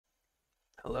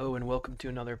Hello and welcome to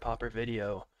another Pauper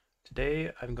video.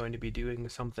 Today I'm going to be doing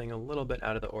something a little bit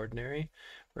out of the ordinary.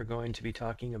 We're going to be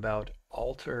talking about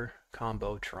Altar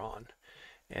Combo Tron,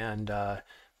 and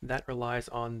that relies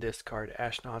on this card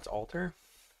Ashnod's Altar,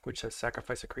 which says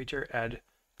sacrifice a creature, add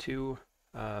 2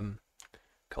 um,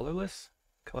 colorless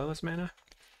mana,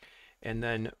 and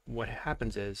then what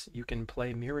happens is you can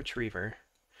play Mirror Retriever.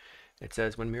 It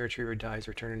says when Mirror Retriever dies,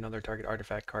 return another target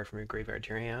artifact card from your graveyard to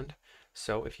your hand.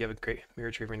 So if you have a Mirror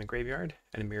Retriever in the graveyard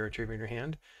and a Mirror Retriever in your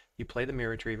hand, you play the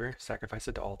Mirror Retriever, sacrifice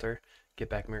it to altar, get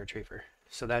back Mirror Retriever.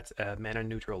 So that's a mana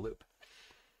neutral loop.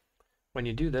 When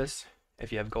you do this,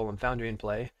 if you have Golem Foundry in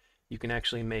play, you can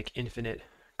actually make infinite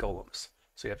golems.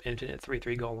 So you have infinite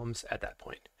 3/3 golems at that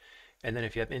point. And then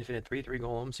if you have infinite 3/3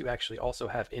 golems, you actually also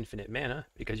have infinite mana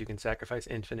because you can sacrifice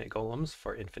infinite golems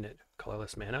for infinite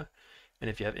colorless mana. And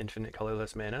if you have infinite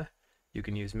colorless mana, you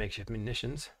can use makeshift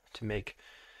munitions to make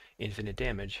infinite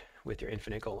damage with your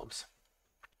infinite golems.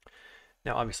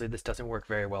 Now obviously this doesn't work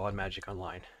very well on Magic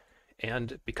Online.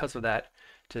 And because of that,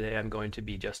 today I'm going to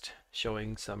be just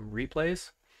showing some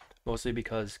replays, mostly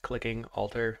because clicking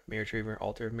altar, Mirror Retriever,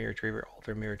 altar, Mirror Retriever,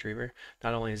 altar, Mirror Retriever,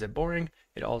 not only is it boring,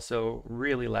 it also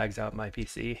really lags out my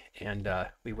PC and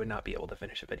we would not be able to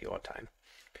finish a video on time.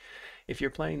 If you're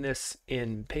playing this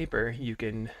in paper, you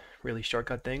can really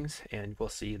shortcut things, and we'll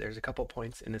see there's a couple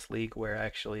points in this league where I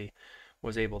actually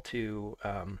was able to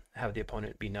have the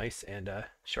opponent be nice and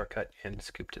shortcut and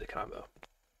scoop to the combo.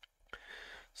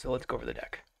 So let's go over the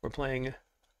deck. We're playing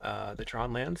the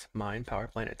Tron lands, Mine, Power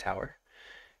Planet, Tower,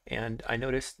 and I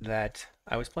noticed that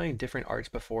I was playing different arts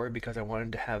before because I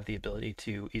wanted to have the ability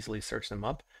to easily search them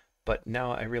up, but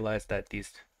now I realized that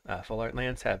these full art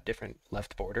lands have different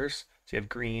left borders. So you have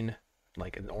green,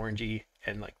 like an orangey,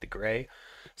 and like the gray,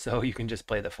 so you can just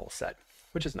play the full set,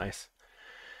 which is nice.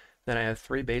 Then I have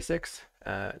 3 basics,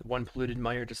 1 Polluted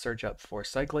Mire to search up for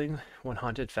cycling, 1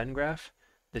 Haunted Fengraf.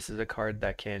 This is a card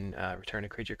that can return a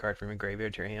creature card from a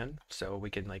graveyard to your hand, so we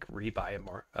can like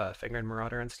rebuy a Fingered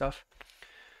Marauder and stuff.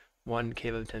 1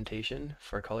 Cave of Temptation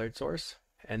for colored source,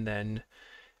 and then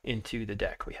into the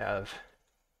deck we have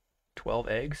 12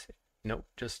 eggs. Nope,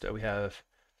 just we have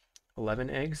 11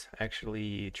 eggs. I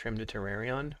actually trimmed a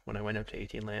Terrarion when I went up to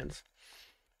 18 lands.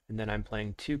 And then I'm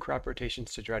playing 2 crop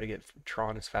rotations to try to get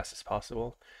Tron as fast as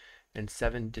possible, and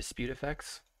 7 dispute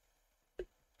effects.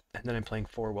 And then I'm playing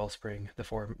 4 Wellspring, the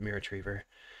 4 Mirror Retriever,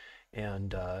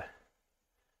 and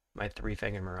my 3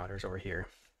 Fanged Marauders over here.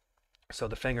 So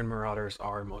the Fanged Marauders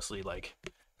are mostly like,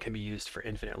 can be used for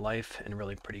infinite life and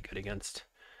really pretty good against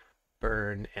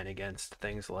burn and against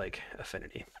things like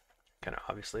affinity. Kind of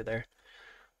obviously there.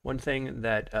 One thing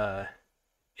that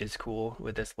is cool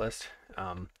with this list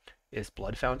is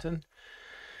Blood Fountain.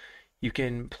 You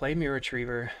can play Mirror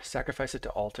Retriever, sacrifice it to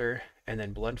altar, and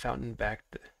then Blood Fountain back,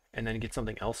 and then get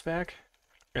something else back,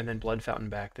 and then Blood Fountain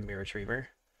back the Mirror Retriever,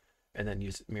 and then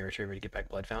use Mirror Retriever to get back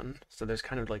Blood Fountain. So there's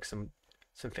kind of like some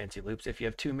fancy loops. If you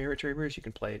have 2 Mirror Retrievers, you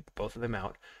can play both of them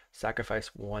out,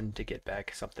 sacrifice 1 to get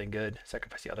back something good,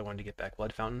 sacrifice the other one to get back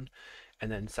Blood Fountain,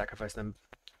 and then sacrifice them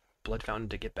Blood Fountain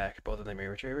to get back both of the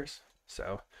Mirror Retrievers.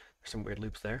 So there's some weird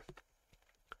loops there.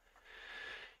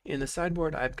 In the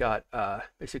sideboard, I've got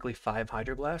basically 5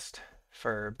 Hydroblast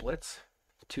for Blitz,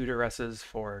 2 Duresses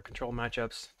for control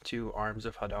matchups, 2 Arms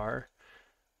of Hadar,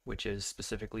 which is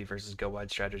specifically versus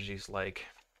go-wide strategies like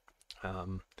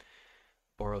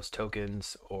Boros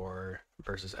tokens or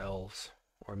versus elves,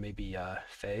 or maybe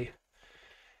Fae.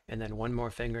 And then 1 more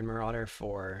Fingered Marauder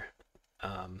for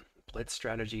Blitz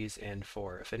strategies and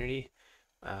for affinity.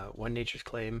 1 Nature's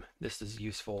Claim. This is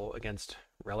useful against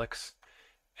relics.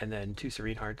 And then 2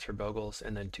 Serene Hearts for Bogles,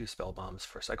 and then 2 Spell Bombs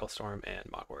for Cycle Storm and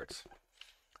Mogwarts.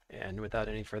 And without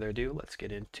any further ado, let's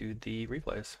get into the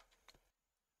replays.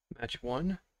 Match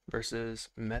 1 versus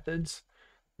Methods.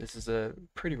 This is a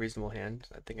pretty reasonable hand.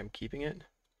 I think I'm keeping it.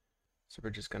 So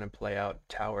we're just going to play out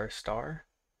Tower Star.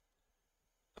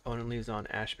 Opponent leaves on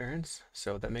Ash Barrens,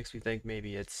 so that makes me think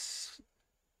maybe it's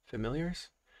Familiars.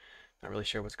 Not really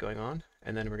sure what's going on.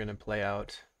 And then we're going to play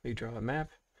out, we draw a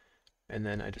map, and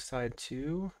then I decide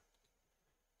to,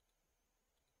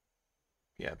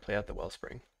 play out the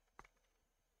Wellspring.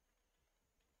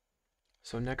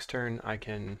 So next turn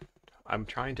I'm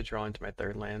trying to draw into my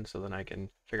 3rd land so then I can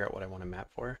figure out what I want to map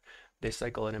for. They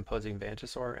cycle an Imposing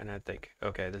Vantasaur, and I think,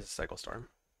 okay, this is Cycle Storm.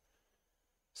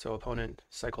 So opponent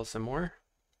cycles some more,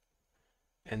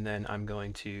 and then I'm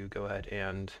going to go ahead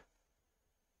and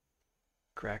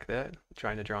crack that,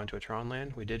 trying to draw into a Tron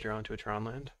land. We did draw into a Tron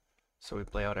land, so we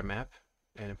play out our map,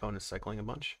 and opponent's cycling a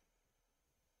bunch.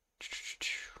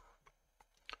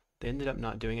 They ended up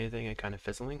not doing anything and kind of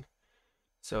fizzling.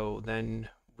 So then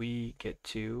we get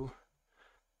to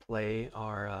play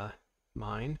our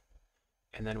mine,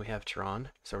 and then we have Tron,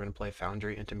 so we're going to play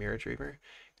Foundry into Mirror Retriever,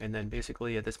 and then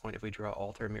basically at this point if we draw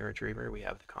Altar Mirror Retriever, we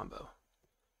have the combo.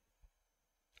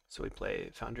 So we play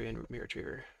Foundry and Mirror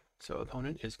Retriever. So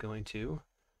opponent is going to,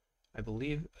 I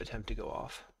believe, attempt to go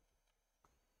off.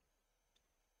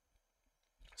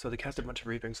 So they cast a bunch of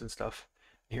Reapings and stuff.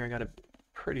 Here I got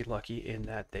pretty lucky in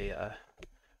that they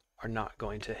are not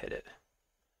going to hit it.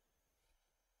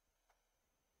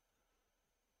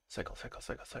 Cycle, cycle,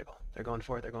 cycle, cycle. They're going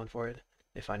for it, they're going for it.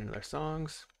 They find another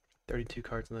songs, 32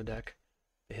 cards on the deck.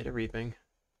 They hit a Reaping.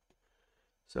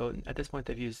 So at this point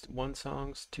they've used 1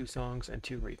 songs, 2 songs, and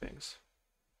 2 Reapings.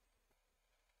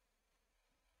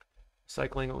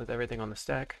 Cycling with everything on the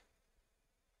stack.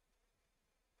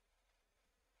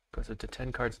 Goes up to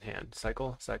 10 cards in hand.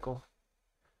 Cycle, cycle.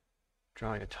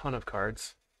 Drawing a ton of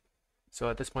cards. So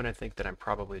at this point I think that I'm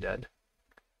probably dead.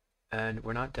 And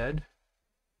we're not dead.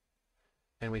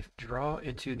 And we draw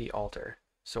into the altar.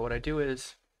 So what I do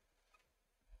is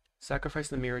sacrifice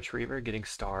the Mirror Retriever, getting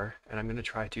star, and I'm going to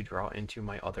try to draw into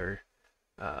my other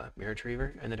Mirror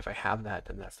Retriever, and then if I have that,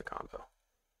 then that's the combo.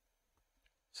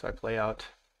 So I play out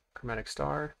Chromatic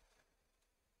Star,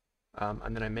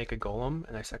 and then I make a Golem,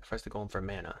 and I sacrifice the Golem for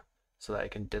mana, so that I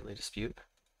can Deadly Dispute.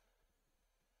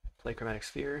 Play Chromatic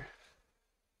Sphere.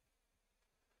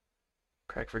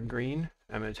 Crack for green.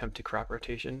 I'm going to attempt to crop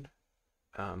rotation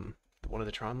one of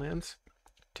the Tron lands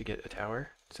to get a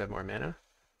tower to have more mana.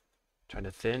 Trying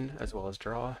to thin as well as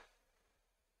draw.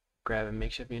 Grab a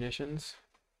makeshift munitions.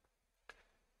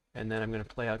 And then I'm going to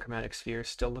play out Chromatic Sphere,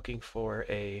 still looking for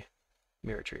a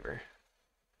Mirror Retriever.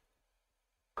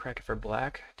 Crack it for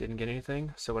black, didn't get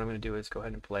anything, so what I'm going to do is go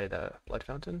ahead and play the Blood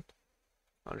Fountain.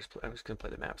 I'm just going to play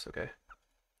the maps, okay?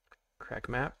 Crack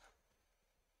map.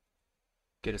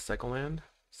 Get a cycle land.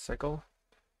 Cycle.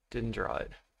 Didn't draw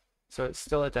it. So it's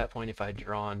still at that point, if I'd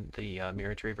drawn the Mirror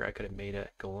Retriever, I could have made a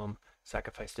Golem,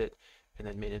 sacrificed it, and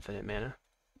then made infinite mana.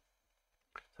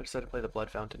 So I decided to play the Blood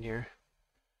Fountain here,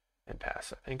 and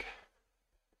pass, I think.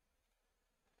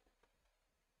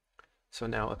 So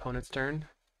now opponent's turn.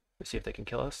 We see if they can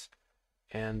kill us,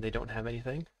 and they don't have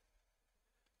anything.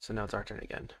 So now it's our turn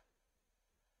again.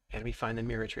 And we find the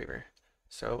Mirror Retriever.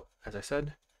 So, as I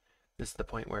said, this is the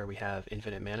point where we have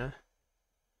infinite mana.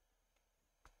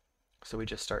 So we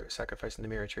just start sacrificing the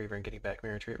Mirror Retriever and getting back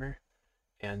Mirror Retriever,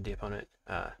 and the opponent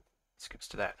skips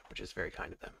to that, which is very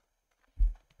kind of them.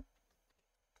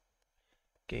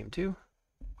 Game 2.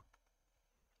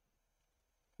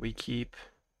 We keep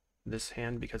this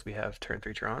hand because we have turn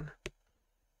 3 Tron.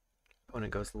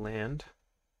 Opponent goes land.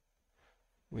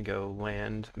 We go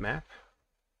land map.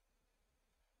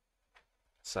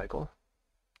 Cycle.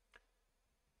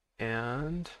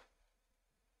 And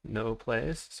no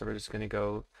plays, so we're just going to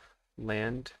go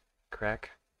land,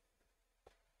 crack,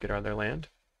 get our other land.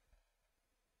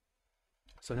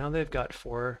 So now they've got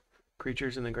 4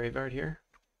 creatures in the graveyard here.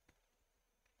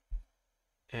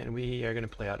 And we are going to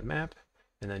play out a map,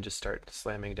 and then just start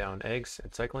slamming down eggs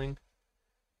and cycling.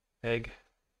 Egg,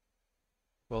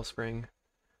 Wellspring,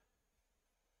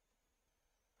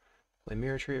 play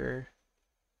Mirror Retriever.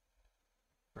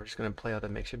 We're just going to play out the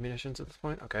makeshift munitions at this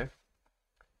point, okay.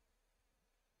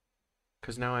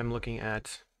 Because now I'm looking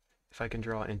at if I can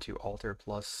draw into Altar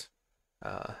plus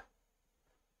Mirror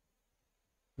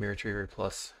Retriever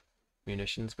plus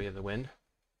munitions, we have the win.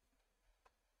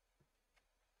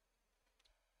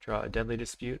 Draw a Deadly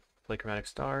Dispute, play Chromatic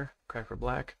Star, crack for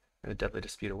black, and a Deadly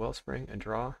Dispute a Wellspring, and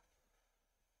draw.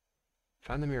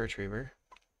 Find the Mirror Retriever.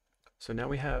 So now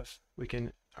we are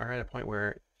at a point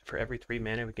where for every 3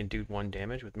 mana we can do 1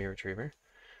 damage with Mirror Retriever.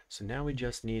 So now we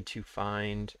just need to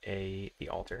find the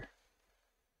altar.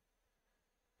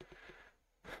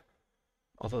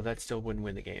 Although that still wouldn't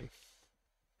win the game.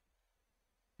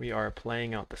 We are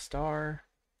playing out the star,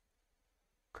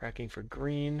 cracking for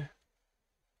green.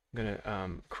 I'm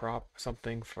gonna crop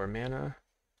something for mana.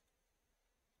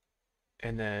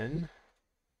 And then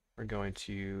we're going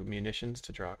to munitions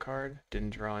to draw a card.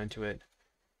 Didn't draw into it.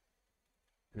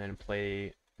 And then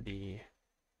play the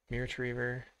Mirror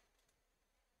Retriever.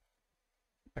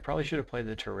 I probably should have played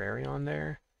the Terrarion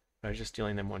there, but I was just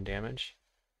dealing them 1 damage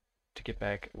to get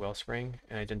back Wellspring,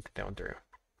 and I didn't think that one through.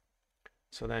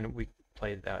 So then we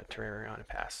played that Terrarion and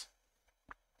pass.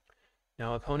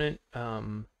 Now opponent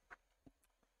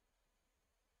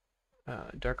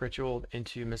Dark Ritual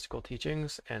into Mystical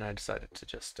Teachings, and I decided to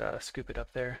just scoop it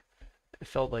up there. It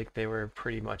felt like they were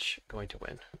pretty much going to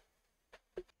win.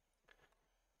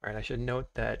 Alright, I should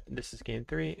note that this is game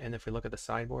 3, and if we look at the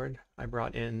sideboard, I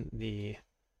brought in the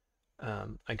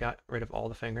I got rid of all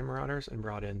the Fangren Marauders and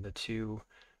brought in the 2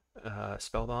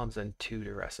 Spell Bombs and 2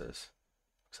 Duresses.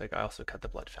 Looks like I also cut the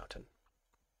blood fountain.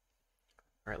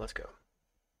 All right, let's go.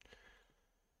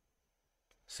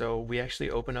 So we actually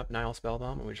open up Nile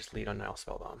Spellbomb and we just lead on Nile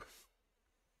Spellbomb.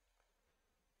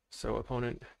 So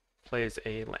opponent plays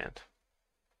a land.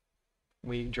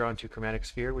 We draw into Chromatic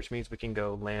Sphere, which means we can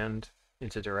go land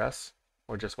into Duress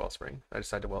or just Wellspring. I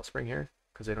decided to Wellspring here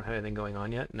because they don't have anything going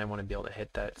on yet and I want to be able to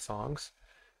hit that Songs.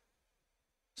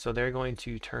 So they're going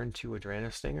to turn to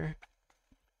Adranus Stinger.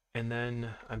 And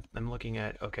then I'm looking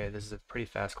at, okay, this is a pretty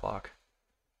fast clock.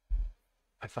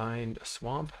 I find a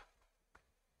Swamp,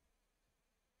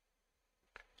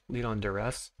 lead on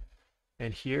Duress,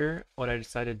 and here what I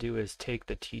decided to do is take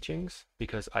the Teachings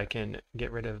because I can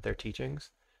get rid of their Teachings,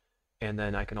 and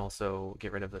then I can also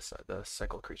get rid of the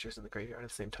cycle creatures in the graveyard at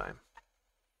the same time.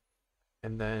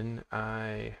 And then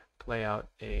I play out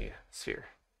a Sphere.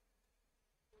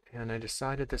 And I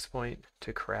decide at this point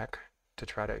to crack to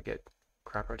try to get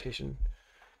crop rotation.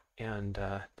 And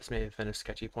this may have been a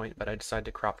sketchy point, but I decide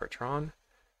to crop for Tron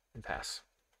and pass.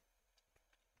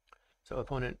 So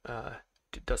opponent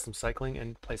does some cycling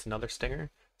and plays another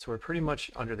Stinger. So we're pretty much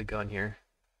under the gun here.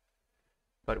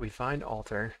 But we find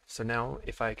Altar. So now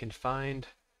if I can find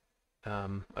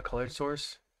a colored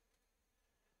source,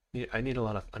 I need a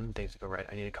lot of things to go right.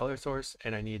 I need a color source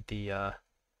and I need the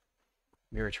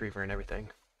mirror retriever and everything.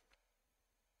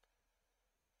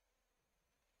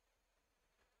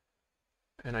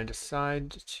 And I decide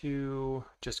to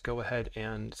just go ahead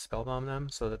and spellbomb them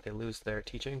so that they lose their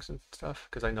Teachings and stuff,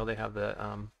 because I know they have the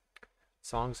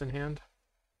Songs in hand.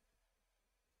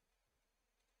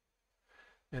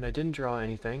 And I didn't draw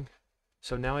anything,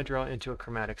 so now I draw into a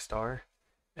Chromatic Star,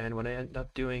 and what I end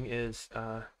up doing is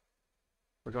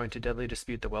we're going to Deadly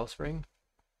Dispute the Wellspring,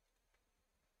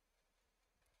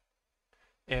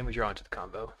 and we draw into the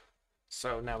combo.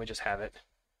 So now we just have it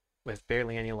with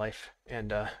barely any life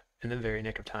and in the very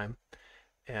nick of time.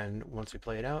 And once we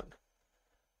play it out,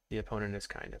 the opponent is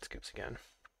kind and scoops again.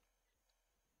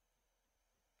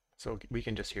 So we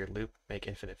can just here loop, make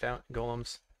infinite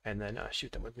golems, and then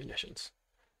shoot them with munitions.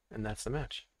 And that's the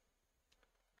match.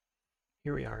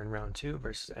 Here we are in round 2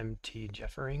 versus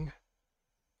mtgo-replay.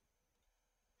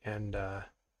 And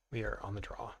we are on the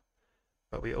draw.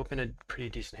 But we open a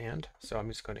pretty decent hand, so I'm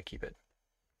just going to keep it.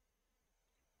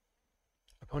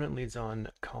 Opponent leads on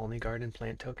Colony Garden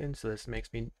plant token, so this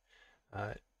makes me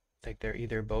think they're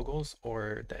either Bogles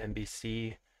or the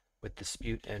MBC with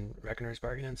Dispute and Reckoner's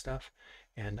Bargain and stuff,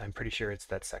 and I'm pretty sure it's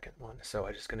that second one. So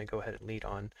I'm just going to go ahead and lead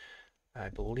on, I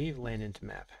believe, land into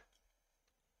map.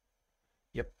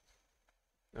 Yep.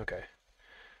 Okay.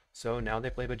 So now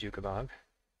they play Bojuka Bog.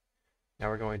 Now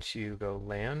we're going to go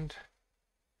land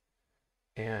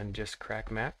and just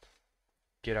crack map,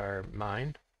 get our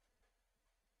mine.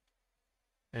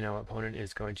 And now opponent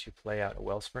is going to play out a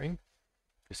Wellspring.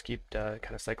 Just keep kind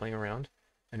of cycling around.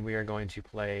 And we are going to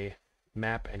play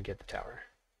map and get the tower.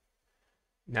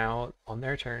 Now, on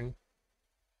their turn,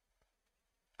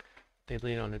 they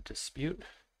lead on a Dispute.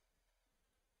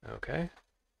 Okay.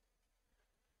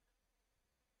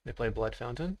 They play Blood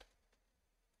Fountain.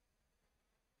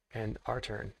 And our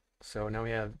turn. So now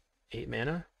we have 8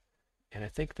 mana. And I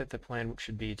think that the plan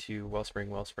should be to Wellspring,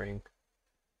 Wellspring,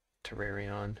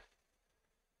 Terrarion.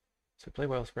 So play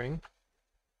Wellspring.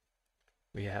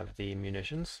 We have the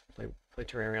munitions. Play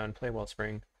Terrarion, play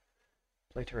Wellspring,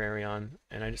 play Terrarion,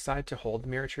 and I decide to hold the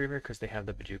Mirror Retriever because they have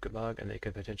the Bojuka Bog and they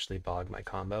could potentially bog my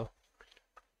combo.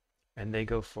 And they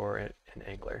go for an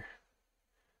Angler.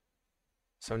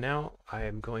 So now I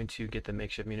am going to get the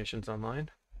makeshift munitions online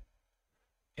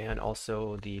and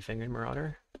also the Fingered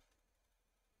Marauder.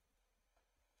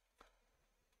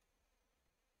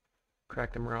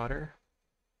 Crack the Marauder.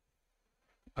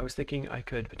 I was thinking I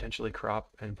could potentially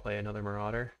crop and play another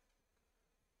Marauder,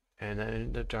 and then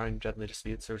end up drawing Deadly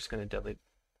Dispute, so we're just going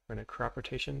to crop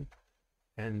rotation,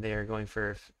 and they are going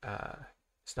for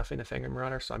snuffing the Fingered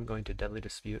Marauder, so I'm going to Deadly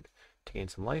Dispute to gain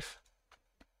some life.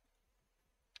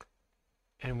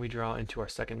 And we draw into our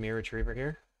second Mirror Retriever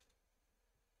here.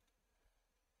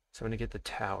 So I'm going to get the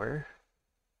tower,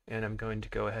 and I'm going to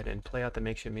go ahead and play out the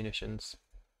makeshift munitions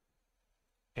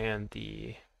and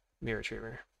the Mirror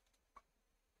Retriever.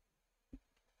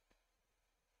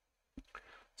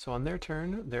 So on their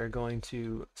turn, they're going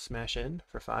to smash in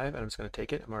for 5, and I'm just going to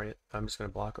take it. I'm just going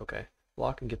to block. Okay,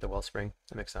 block and get the Wellspring.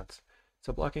 That makes sense.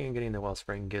 So blocking and getting the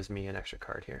Wellspring gives me an extra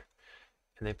card here.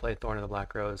 And they play Thorn of the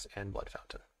Black Rose and Blood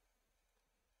Fountain.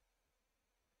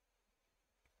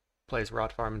 Plays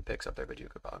Rot Farm and picks up their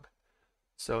Bojuka Bog.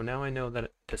 So now I know that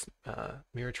this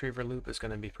Mirror Retriever loop is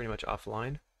going to be pretty much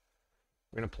offline.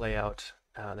 We're going to play out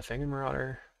the Fingered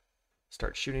Marauder,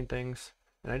 start shooting things.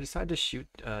 And I decide to shoot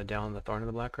down the Thorn of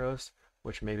the Black Rose,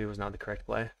 which maybe was not the correct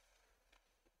play.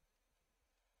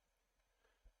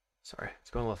 Sorry, it's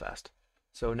going a little fast.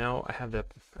 So now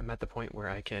I'm at the point where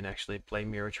I can actually play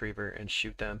Mirror Retriever and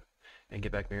shoot them and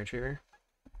get back Mirror Retriever.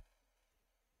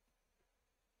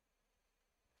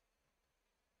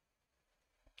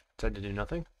 Decided to do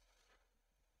nothing.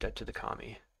 Dead to the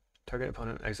Kami. Target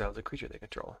opponent exiles a creature they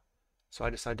control. So I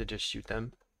decided to just shoot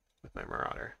them with my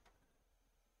Marauder.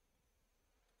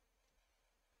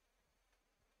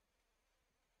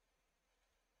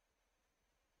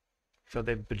 So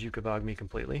they've Bojuka-Bogged me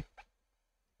completely.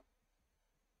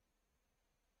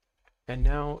 And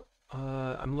now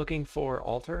I'm looking for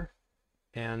Altar,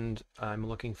 and I'm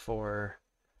looking for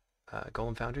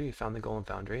Golem Foundry. You found the Golem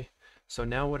Foundry. So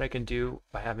now what I can do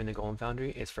by having the Golem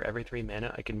Foundry is for every 3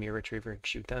 mana, I can Mirror Retriever and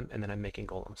shoot them, and then I'm making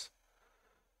golems.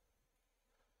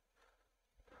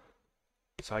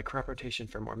 So I crop rotation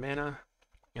for more mana,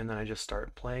 and then I just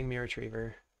start playing Mirror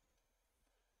Retriever.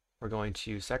 We're going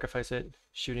to sacrifice it,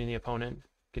 shooting the opponent,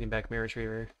 getting back Mirror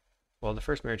Retriever. Well, the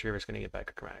first Mirror Retriever is going to get back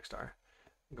a Chromatic Star.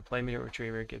 I'm going to play Mirror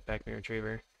Retriever, get back Mirror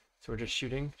Retriever. So we're just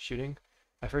shooting.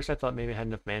 At first I thought maybe I had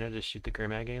enough mana to shoot the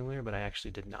Gurmag Angler, but I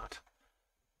actually did not.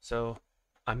 So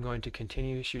I'm going to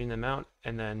continue shooting them out,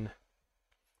 and then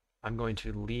I'm going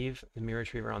to leave the Mirror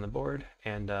Retriever on the board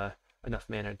and enough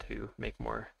mana to make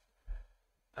more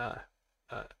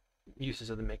uses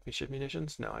of the Make-Me-Shift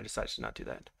munitions. No, I decided to not do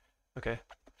that. Okay,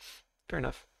 fair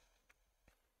enough.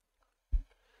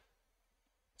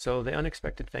 So the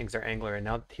unexpected things are Angler, and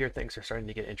now here things are starting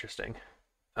to get interesting.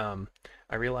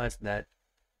 I realized that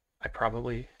I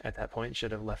probably, at that point,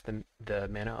 should have left the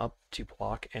mana up to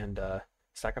block and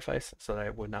sacrifice so that I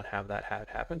would not have that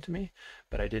happen to me,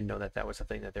 but I didn't know that that was the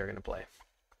thing that they were going to play.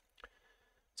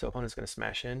 So opponent's going to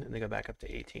smash in, and they go back up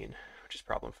to 18, which is a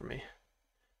problem for me.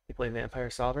 They play Vampire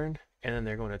Sovereign, and then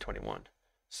they're going to 21.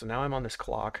 So now I'm on this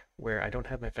clock where I don't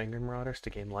have my Fangren Marauders to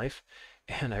gain life,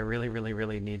 and I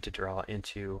really need to draw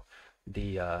into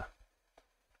the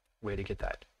way to get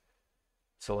that.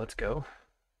 So let's go.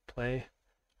 Play.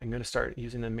 I'm going to start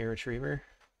using the Mirror Retriever.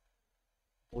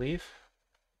 Believe.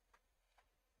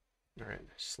 Alright,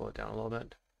 slow it down a little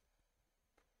bit.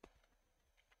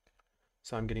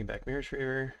 So I'm getting back Mirror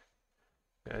Retriever.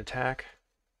 I'm going to attack.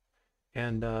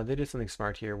 And they did something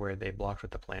smart here where they blocked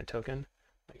with the plant token.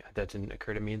 That didn't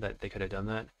occur to me that they could have done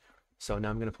that. So now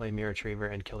I'm going to play Mirror Retriever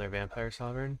and kill their Vampire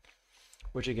Sovereign,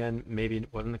 which again, maybe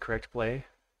wasn't the correct play,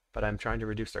 but I'm trying to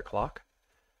reduce their clock.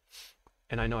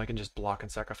 And I know I can just block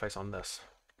and sacrifice on this.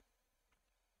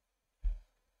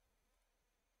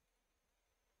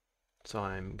 So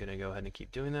I'm going to go ahead and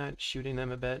keep doing that, shooting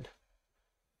them a bit.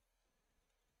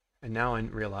 And now I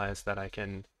realize that I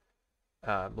can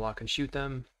block and shoot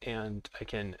them, and I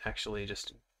can actually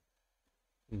just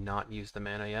not use the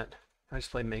mana yet. I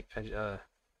just play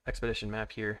Expedition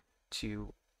Map here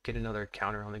to get another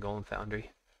counter on the Golem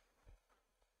Foundry.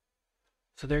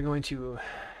 So they're going to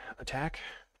attack.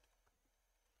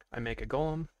 I make a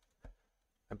Golem.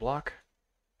 I block.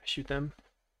 I shoot them.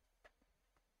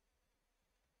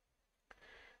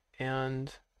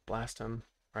 And blast them.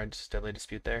 Or I just Deadly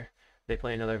Dispute there. They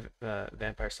play another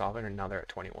Vampire Sovereign, and now they're at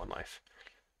 21 life,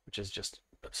 which is just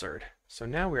absurd. So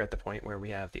now we're at the point where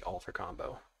we have the Altar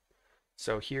combo.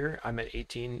 So here I'm at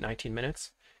 19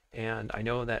 minutes, and I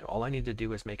know that all I need to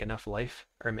do is make enough life,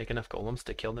 or make enough golems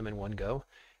to kill them in one go,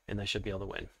 and I should be able to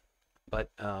win. But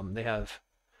they have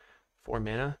 4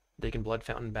 mana. They can Blood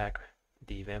Fountain back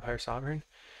the Vampire Sovereign.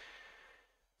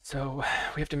 So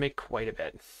we have to make quite a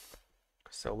bit.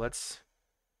 So let's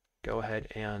go ahead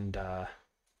and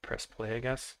press play, I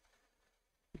guess.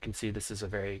 You can see this is a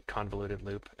very convoluted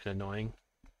loop and annoying.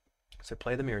 So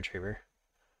play the Mirror Retriever.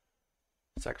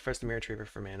 Sacrifice the Mirror Retriever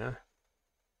for mana.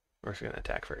 We're just going to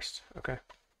attack first, okay?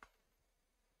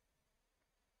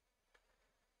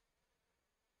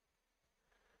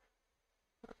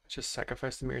 Just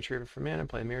sacrifice the Mirror Retriever for mana,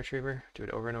 play the Mirror Retriever, do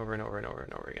it over and over and over and over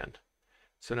and over again.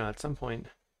 So now at some point,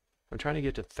 I'm trying to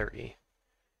get to 30,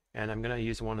 and I'm going to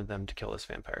use one of them to kill this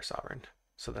Vampire Sovereign,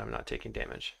 so that I'm not taking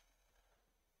damage.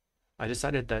 I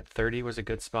decided that 30 was a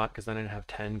good spot because then I'd have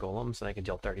 10 golems and I could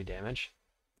deal 30 damage.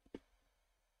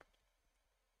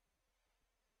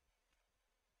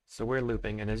 So we're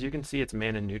looping, and as you can see, it's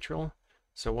mana neutral.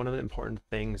 So one of the important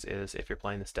things is, if you're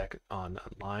playing this deck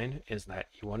online, is that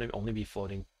you want to only be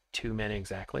floating 2 mana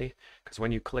exactly, because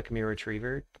when you click Mirror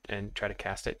Retriever and try to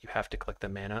cast it, you have to click the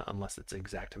mana unless it's the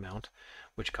exact amount,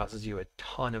 which causes you a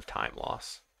ton of time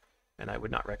loss, and I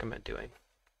would not recommend doing.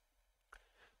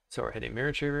 So we're hitting Mirror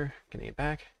Retriever, getting it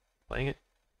back, playing it,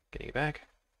 getting it back,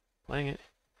 playing it.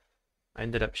 I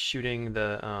ended up shooting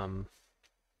the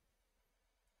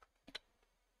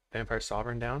Vampire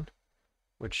Sovereign down,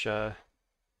 which I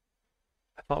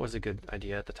thought was a good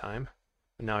idea at the time.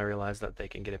 But now I realize that they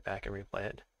can get it back and replay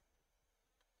it.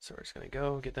 So we're just going to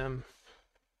go get them,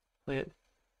 play it.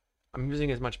 I'm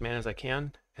using as much mana as I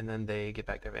can, and then they get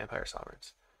back their Vampire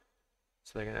Sovereigns.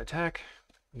 So they're going to attack,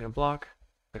 I'm going to block,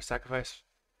 I'm going to sacrifice,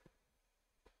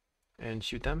 and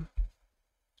shoot them.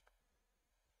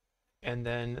 And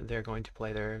then they're going to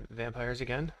play their vampires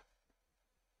again.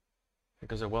 Here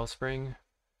goes a Wellspring,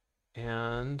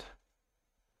 and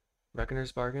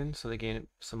Reckoner's Bargain, so they gain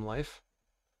some life.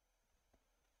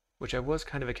 Which I was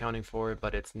kind of accounting for,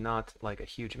 but it's not like a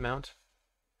huge amount.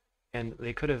 And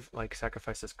they could have like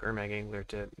sacrificed this Gurmag Angler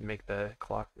to make the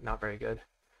clock not very good.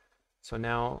 So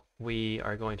now we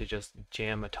are going to just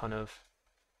jam a ton of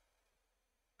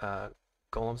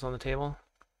golems on the table.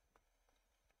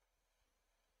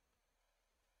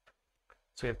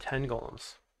 So we have 10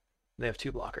 golems. They have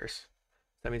 2 blockers.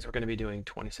 That means we're going to be doing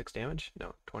 26 damage.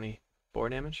 No, 24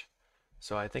 damage.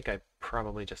 So I think I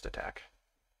probably just attack.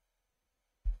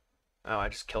 Oh, I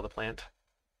just kill the plant.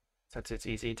 Since it's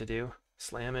easy to do.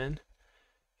 Slam in,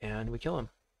 and we kill him.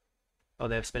 Oh,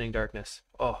 they have Spinning Darkness.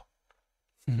 Oh.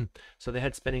 So they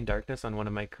had Spinning Darkness on one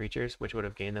of my creatures, which would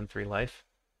have gained them 3 life.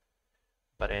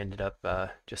 But I ended up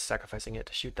just sacrificing it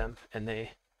to shoot them, and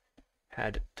they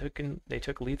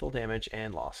took lethal damage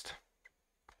and lost.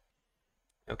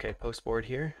 Okay, post board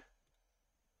here.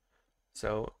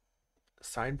 So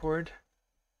sideboard,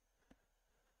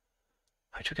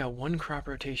 I took out 1 crop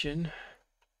rotation.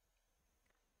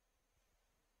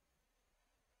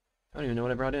 I don't even know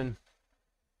what I brought in.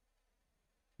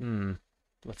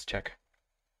 Let's check.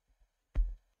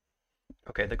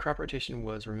 Okay, the crop rotation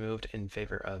was removed in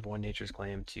favor of 1 Nature's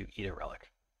Claim to eat a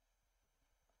relic.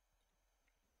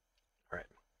 Alright.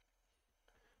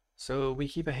 So we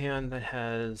keep a hand that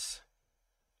has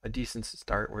a decent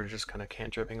start. We're just kind of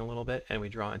cantripping a little bit, and we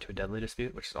draw into a Deadly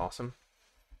Dispute, which is awesome.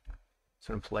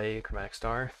 So I'm going to play Chromatic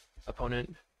Star.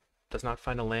 Opponent does not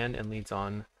find a land and leads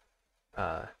on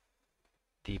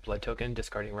the blood token,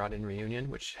 discarding Rod in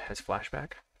Reunion, which has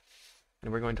flashback.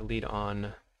 And we're going to lead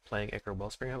on playing Ichor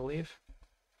Wellspring, I believe.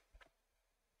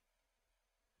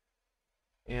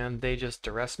 And they just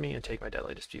duress me and take my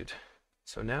Deadly Dispute.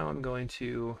 So now I'm going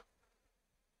to...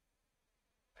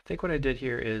 I think what I did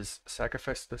here is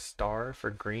sacrifice the star for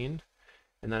green,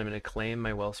 and then I'm going to claim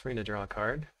my Wellspring to draw a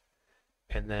card.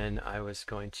 And then I was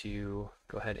going to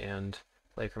go ahead and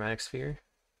play Chromatic Sphere.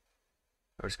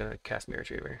 I'm just going to cast Mirror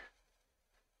Retriever.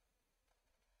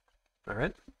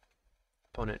 Alright.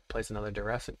 Opponent plays another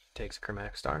Duress and takes a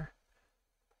Chromatic Star.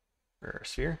 Or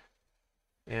Sphere.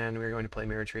 And we're going to play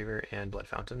Mirror Retriever and Blood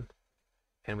Fountain.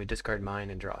 And we discard mine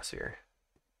and draw a Sphere.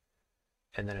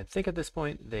 And then I think at this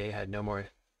point they had no more,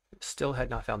 still had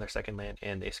not found their second land,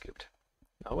 and they scooped.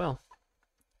 Oh well.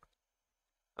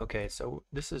 Okay, so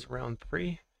this is round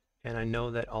 3, and I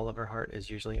know that Oliver Hart is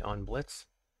usually on Blitz.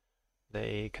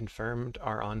 They confirmed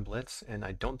are on Blitz, and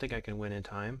I don't think I can win in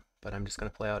time, but I'm just going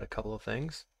to play out a couple of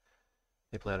things.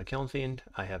 They play out a Kiln Fiend,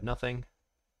 I have nothing,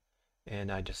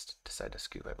 and I just decide to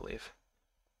scoop, I believe.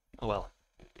 Oh well.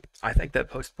 I think that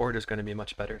post board is going to be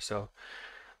much better, so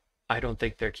I don't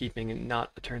think they're keeping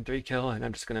not a turn 3 kill, and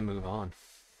I'm just going to move on.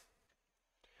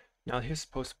 Now here's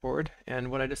post board,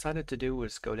 and what I decided to do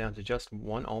was go down to just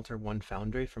 1 Altar, 1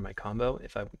 Foundry for my combo.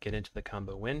 If I get into the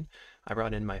combo win, I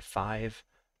brought in my 5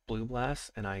 Blue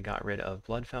Blasts, and I got rid of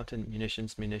Blood Fountain,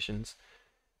 Munitions,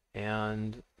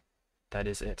 and that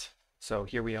is it. So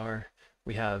here we are.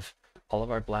 We have all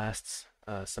of our blasts,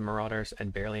 some Marauders,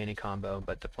 and barely any combo,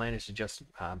 but the plan is to just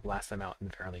blast them out in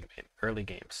fairly early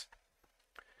games.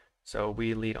 So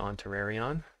we lead on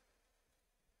Terrarion.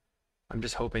 I'm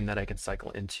just hoping that I can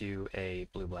cycle into a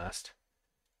Blue Blast.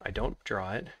 I don't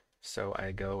draw it, so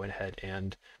I go ahead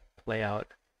and play out,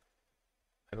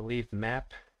 I believe,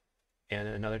 Map and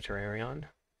another Terrarion.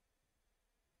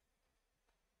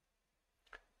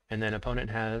 And then opponent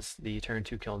has the turn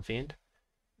 2 Kiln Fiend.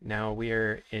 Now we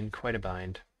are in quite a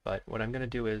bind, but what I'm going to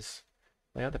do is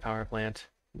lay out the power plant.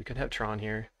 We could have Tron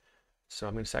here, so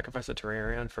I'm going to sacrifice a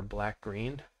Terrarion for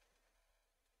black-green,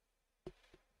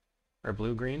 or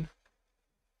blue-green,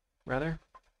 rather.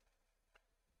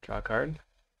 Draw a card.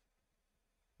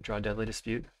 Draw a Deadly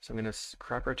Dispute. So I'm going to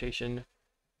crop rotation,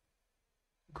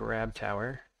 grab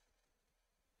Tower,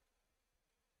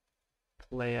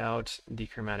 play out the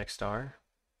Chromatic Star,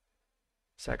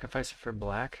 sacrifice it for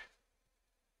black,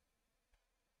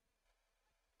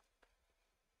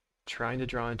 trying to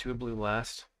draw into a Blue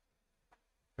Blast.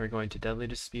 We're going to Deadly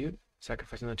Dispute,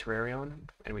 sacrificing the Terrarion,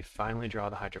 and we finally draw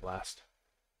the Hydroblast.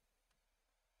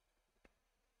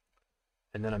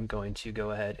 And then I'm going to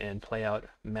go ahead and play out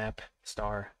Map,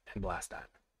 Star, and blast that.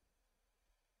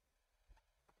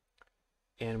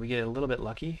 and we get a little bit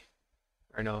lucky.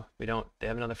 Or no, we don't. They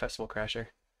have another Festival Crasher.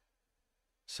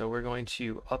 So we're going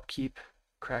to upkeep,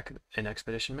 crack an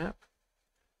expedition map.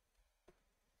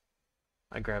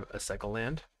 I grab a cycle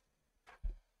land.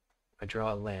 I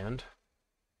draw a land.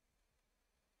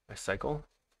 I cycle.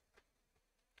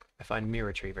 I find Mirror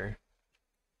Retriever.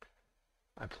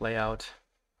 I play out,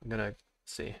 I'm gonna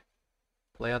see,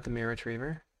 play out the Mirror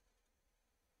Retriever.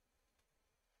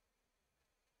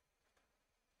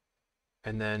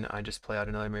 And then I just play out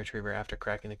another Mirror Retriever after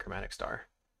cracking the Chromatic Star.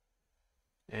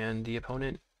 And the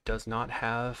opponent does not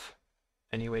have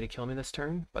any way to kill me this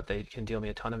turn, but they can deal me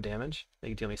a ton of damage. They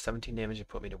can deal me 17 damage and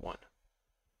put me to 1.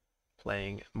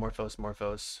 Playing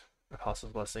Morphos,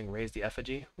 Apostle's Blessing, raise the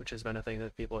effigy, which has been a thing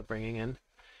that people are bringing in,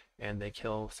 and they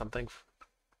kill something.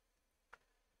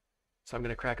 So I'm going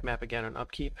to crack map again on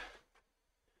upkeep.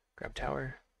 Grab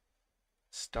tower,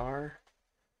 star,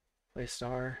 play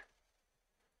star,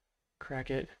 crack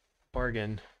it,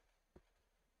 bargain.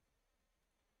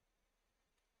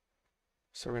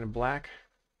 So we're going to black,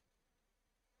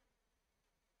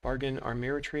 bargain our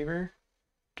Mirror Retriever,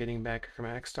 getting back a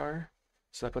Chromatic Star.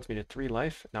 So that puts me to 3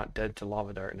 life, not dead to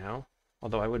Lava Dart now.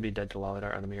 Although I would be dead to Lava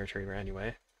Dart on the Mirror Retriever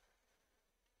anyway.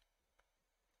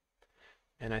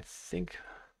 And I think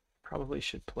probably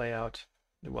should play out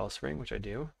the Wellspring, which I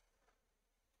do.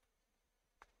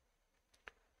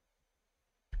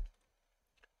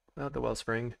 Play out the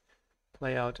Wellspring,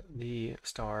 play out the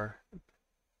star,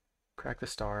 crack the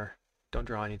star, don't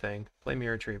draw anything, play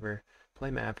Mirror Retriever,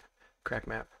 play map, crack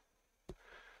map.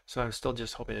 So I'm still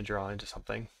just hoping to draw into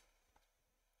something.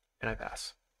 And I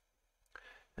pass.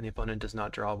 And the opponent does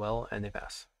not draw well, and they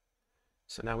pass.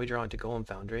 So now we draw into Golem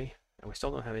Foundry, and we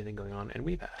still don't have anything going on, and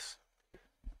we pass.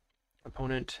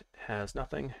 Opponent has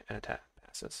nothing, and attack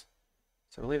passes.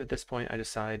 So I believe at this point I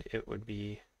decide it would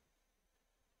be...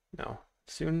 No.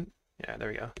 Soon? Yeah, there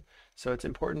we go. So it's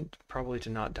important probably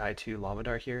to not die to Lava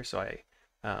Dart here, so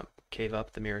I cave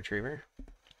up the Mirror Retriever.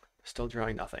 Still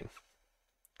drawing nothing.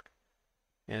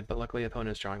 But luckily the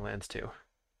opponent is drawing lands too.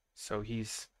 So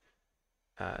he's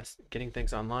getting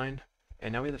things online.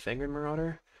 And now we have the Fangren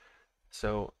Marauder.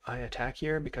 So I attack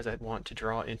here because I want to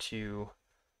draw into...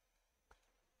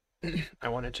 I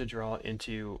wanted to draw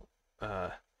into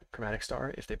Chromatic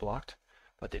Star if they blocked,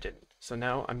 but they didn't. So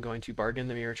now I'm going to bargain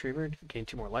the Mirror Retriever, gain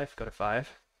 2 more life, go to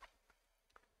 5.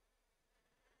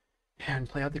 And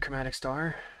play out the Chromatic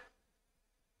Star.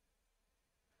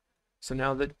 So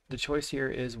now the choice here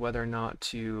is whether or not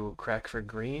to crack for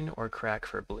green or crack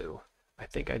for blue. I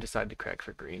think I decided to crack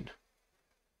for green.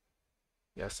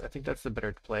 Yes, I think that's the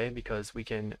better play because we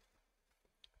can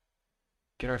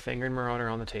get our Fangren Marauder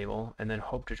on the table and then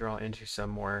hope to draw into some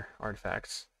more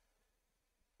artifacts.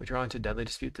 We draw into Deadly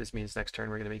Dispute. This means next turn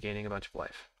we're going to be gaining a bunch of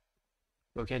life.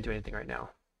 But we can't do anything right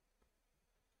now.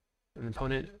 And the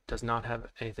opponent does not have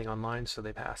anything online, so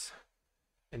they pass.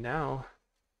 And now,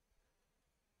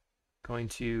 going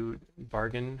to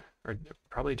bargain, or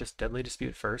probably just Deadly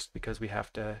Dispute first, because we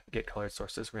have to get colored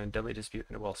sources. We're going to Deadly Dispute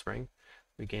into Wellspring.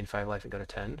 We gain 5 life and go to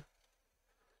 10.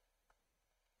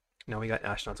 Now we got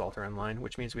Ashnod's Altar online,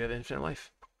 which means we have infinite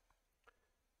life.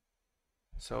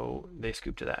 So they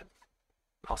scoop to that.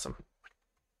 Awesome.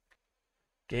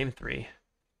 Game 3.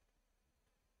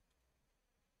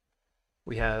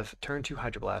 We have turn 2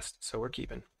 Hydroblast, so we're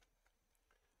keeping.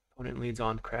 Opponent leads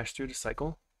on Crash Through to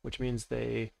cycle, which means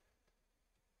they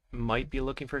might be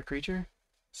looking for a creature.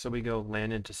 So we go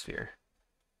land into Sphere.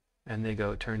 And they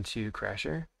go turn 2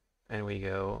 Crasher, and we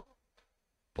go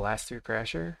Blast Through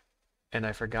Crasher. And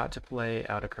I forgot to play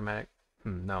out a Chromatic...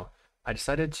 no. I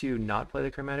decided to not play the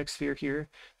Chromatic Sphere here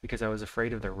because I was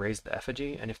afraid of the Raise the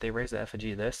Effigy, and if they raise the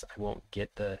Effigy this, I won't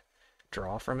get the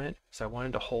draw from it, so I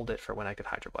wanted to hold it for when I could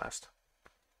Hydroblast.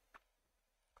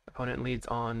 Opponent leads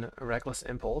on Reckless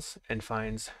Impulse and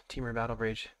finds Temur Battle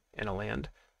Rage and a land,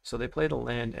 so they play the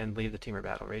land and leave the Temur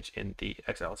Battle Rage in the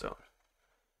exile zone.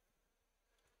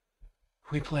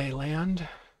 We play land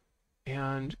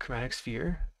and Chromatic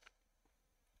Sphere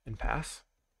and pass.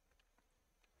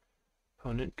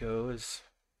 Opponent goes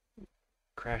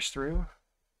Crash Through,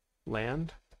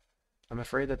 land. I'm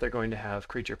afraid that they're going to have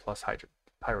creature plus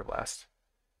Pyroblast.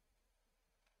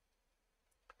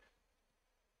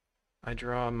 I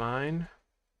draw mine.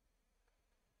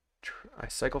 I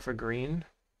cycle for green.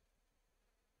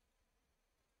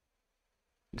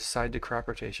 Decide to crop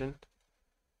rotation.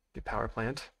 Get Power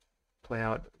Plant. Play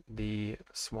out the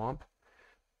swamp.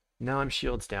 Now I'm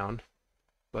shields down,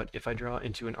 but if I draw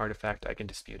into an artifact, I can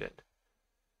dispute it.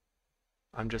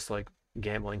 I'm just like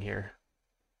gambling here.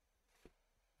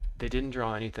 They didn't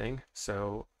draw anything,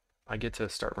 so I get to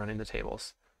start running the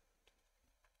tables.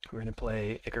 We're going to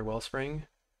play Ichor Wellspring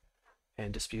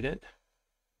and dispute it.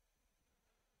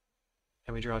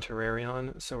 And we draw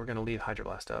Terrarion, so we're going to leave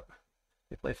Hydroblast up.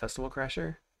 We play Festival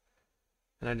Crasher,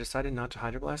 and I decided not to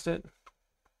Hydroblast it,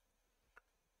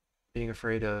 being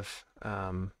afraid of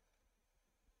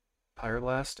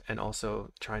Pyroblast, and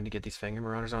also trying to get these Fangor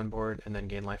Marauders on board and then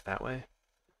gain life that way.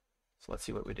 So let's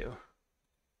see what we do.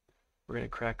 We're going to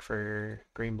crack for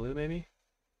green-blue, maybe?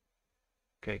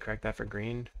 Okay, crack that for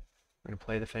green. We're going to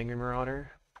play the Fangor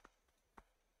Marauder.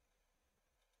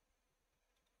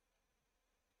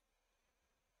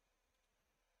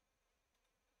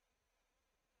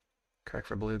 Crack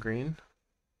for blue-green.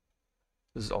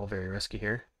 This is all very risky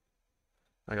here.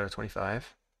 I got a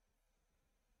 25.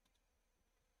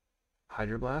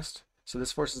 Hydroblast. So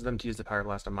this forces them to use the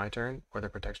Pyroblast on my turn, or their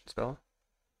protection spell.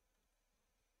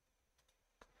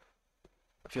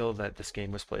 I feel that this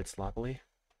game was played sloppily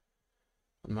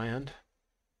on my end.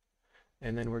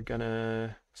 And then we're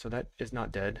gonna... So that is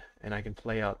not dead, and I can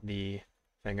play out the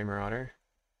Fangor Marauder.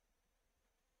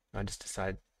 I just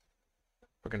decide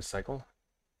we're gonna cycle.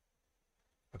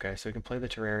 Okay, so we can play the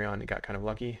Terrarion. It got kind of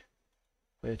lucky.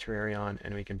 Play the Terrarion,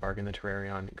 and we can bargain the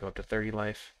Terrarion, go up to 30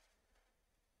 life.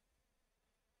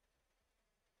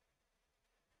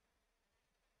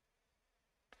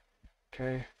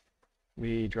 Okay,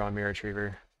 we draw a Mirror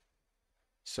Retriever,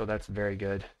 so that's very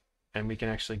good. And we can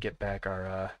actually get back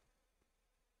our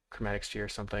Chromatic Sphere or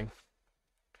something.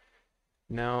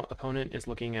 Now, opponent is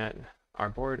looking at our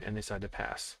board, and they decide to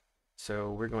pass.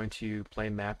 So we're going to play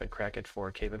Map and crack it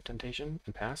for Cave of Temptation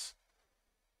and pass.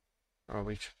 Or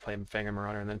we should play Fangor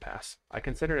Marauder and then pass. I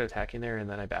considered attacking there, and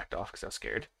then I backed off because I was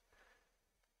scared.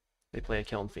 They play a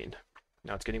Kiln Fiend.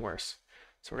 Now it's getting worse.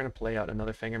 So we're going to play out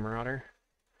another Fangor Marauder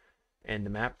and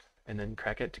the map, and then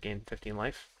crack it to gain 15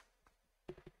 life.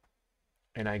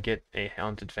 And I get a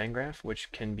Haunted Fangraph,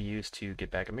 which can be used to get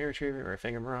back a Mirror Retriever or a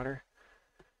Fangor Marauder.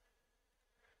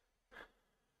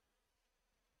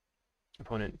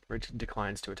 Opponent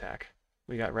declines to attack.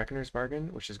 We got Reckoner's Bargain,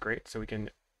 which is great, so we can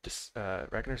just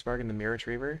Reckoner's Bargain the Mirror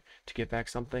Retriever to get back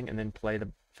something, and then play the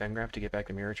Fangraph to get back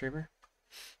the Mirror Retriever.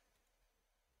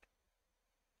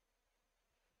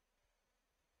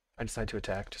 I decide to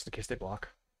attack just in case they block.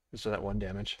 So that 1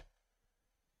 damage.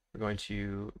 We're going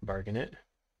to bargain it,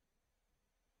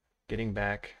 getting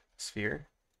back Sphere.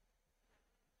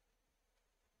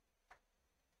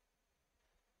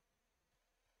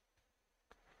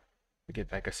 We get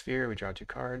back a Sphere, we draw 2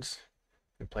 cards.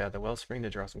 We play out the Wellspring to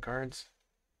draw some cards.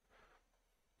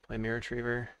 Play Mirror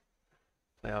Retriever,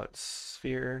 play out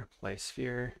Sphere, play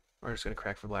Sphere. We're just going to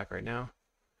crack for black right now.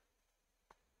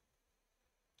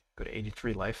 Go to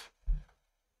 83 life.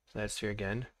 So that's Sphere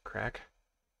again, crack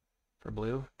for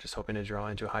blue, just hoping to draw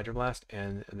into a Hydroblast,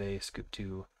 and they scoop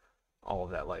to all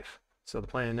of that life. So the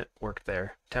plan worked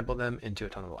there. Tempo them into a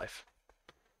ton of life.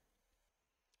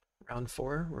 Round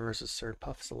 4, we're versus Sir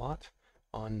Puffsalot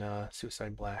on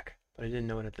Suicide Black, but I didn't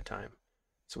know it at the time.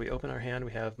 So we open our hand,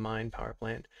 we have Mine, Power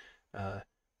Plant.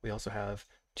 We also have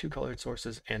 2 colored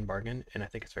sources and Bargain, and I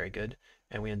think it's very good.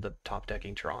 And we end up top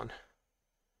decking Tron.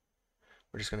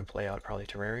 We're just going to play out probably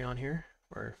Terrarion here,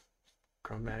 or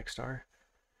Chromatic Star.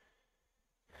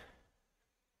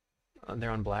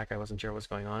 They're on black, I wasn't sure what's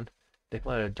going on. They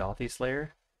play a Dothy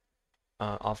Slayer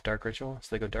off Dark Ritual.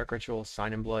 So they go Dark Ritual,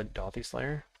 Sign in Blood, Dothy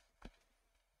Slayer.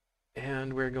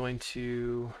 And we're going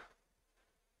to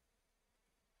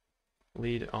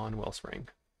lead on Wellspring.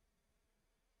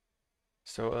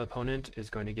 So opponent is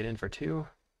going to get in for 2,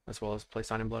 as well as play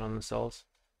Sign in Blood on themselves.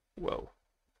 Whoa.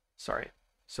 Sorry.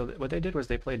 So what they did was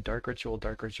they played Dark Ritual,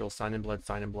 Sign in Blood,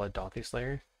 Dothy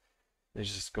Slayer. They're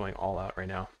just going all out right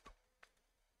now.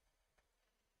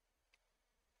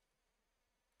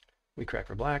 We crack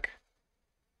for black.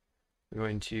 We're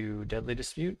going to Deadly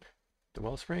Dispute, the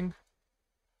Wellspring.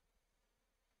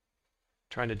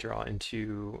 Trying to draw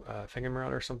into Fangor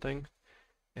Marauder or something.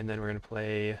 And then we're going to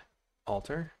play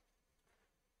Altar.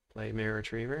 Play Mirror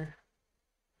Retriever.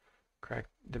 Crack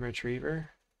the Retriever.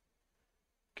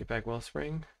 Get back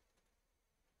Wellspring.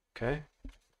 Okay.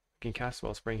 We can cast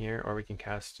Wellspring here, or we can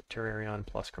cast Terrarion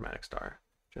plus Chromatic Star,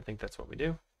 which I think that's what we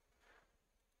do.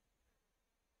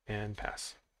 And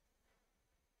pass.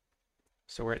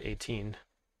 So we're at 18.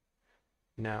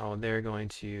 Now they're going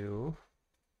to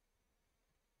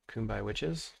Kumbai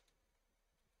Witches.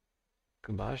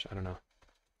 Kumbaj? I don't know.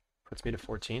 Puts me to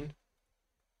 14.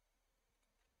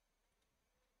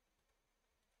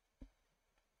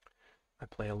 I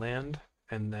play a land,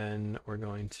 and then we're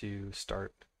going to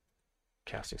start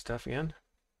casting stuff again.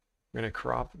 We're going to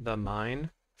crop the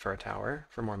Mine for a tower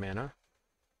for more mana,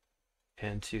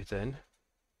 and Too Thin.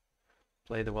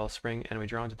 play the Wellspring, and we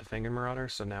draw into the Finger Marauder,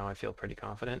 so now I feel pretty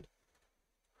confident.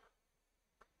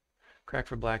 Crack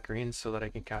for black-green so that I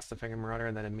can cast the Finger Marauder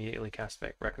and then immediately cast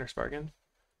Reckoner's Bargain.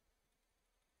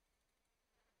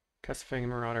 Cast the Finger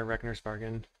Marauder, Reckoner's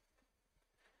Bargain.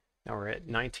 Now we're at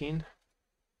 19.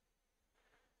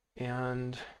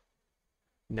 And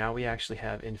now we actually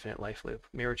have Infinite Life Loop.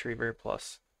 Mirror Retriever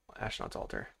plus Astronaut's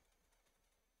Altar.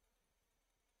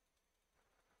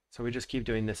 So we just keep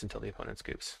doing this until the opponent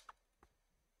scoops.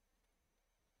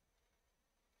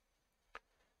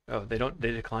 Oh, they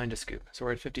decline to scoop. So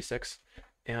we're at 56,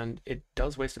 and it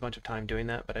does waste a bunch of time doing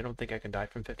that, but I don't think I can die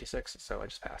from 56, so I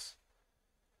just pass.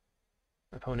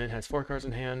 Opponent has 4 cards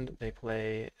in hand. They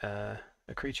play a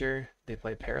creature. They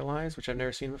play Paralyze, which I've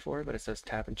never seen before, but it says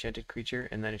tap enchanted creature,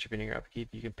 and then at your beginning of your upkeep,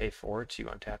 you can pay 4 to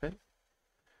untap it.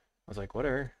 I was like,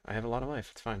 whatever. I have a lot of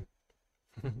life. It's fine.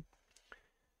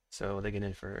 So they get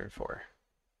in for 4.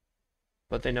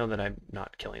 But they know that I'm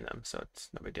not killing them, so it's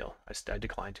no big deal. I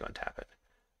decline to untap it.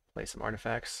 Play some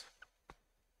artifacts.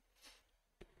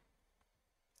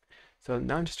 So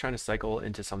now I'm just trying to cycle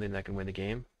into something that can win the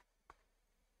game.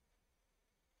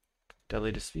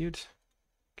 Deadly Dispute.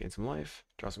 Gain some life.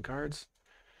 Draw some cards.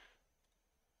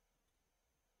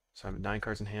 So I have 9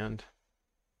 cards in hand.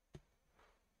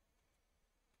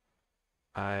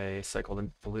 I cycled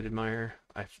in Polluted Mire.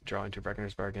 I draw into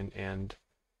Reckoner's Bargain, and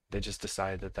they just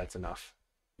decide that that's enough,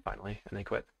 finally, and they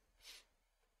quit.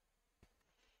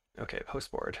 Okay, post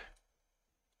board.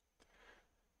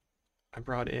 I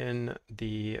brought in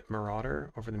the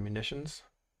Marauder over the munitions,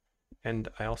 and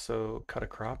I also cut a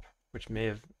crop, which may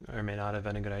have or may not have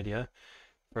been a good idea,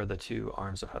 for the 2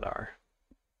 Arms of Hadar.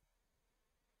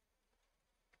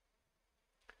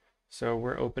 So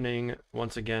we're opening,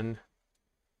 once again,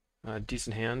 a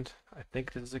decent hand. I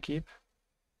think this is a keep,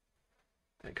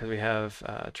 because we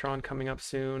have Tron coming up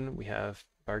soon, we have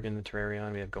Bargain the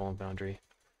Terrarion, we have Golem Foundry.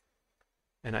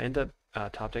 And I end up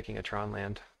top decking a Tron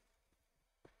land.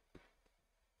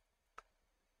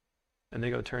 And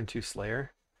they go turn 2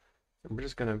 Slayer. And we're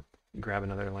just going to grab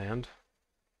another land.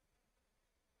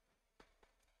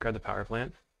 Grab the Power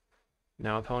Plant.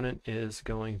 Now opponent is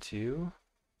going to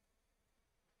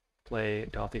play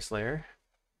Dauthi Slayer.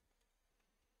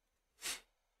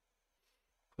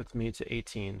 Puts me to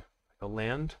 18. I go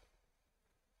land.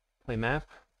 Play map.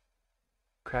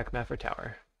 Crack map for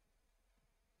tower.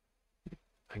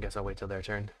 I guess I'll wait till their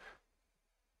turn.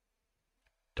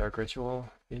 Dark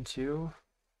Ritual into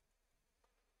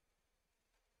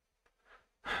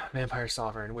Vampire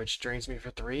Sovereign, which drains me for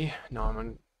 3. Now I'm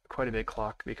on quite a big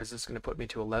clock because this is going to put me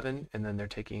to 11, and then they're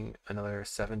taking another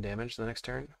 7 damage the next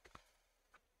turn,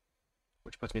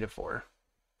 which puts me to 4.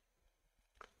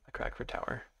 I crack for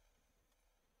tower.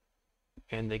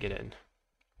 And they get in.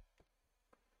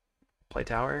 Play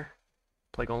tower.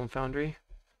 Play Golem Foundry.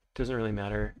 Doesn't really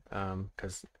matter,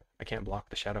 because I can't block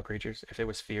the shadow creatures. If it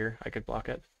was Fear, I could block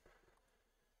it.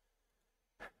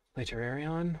 Play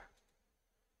Terrarion.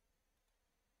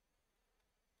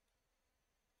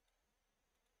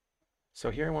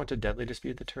 So here I want to Deadly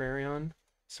Dispute the Terrarion,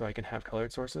 so I can have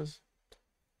colored sources.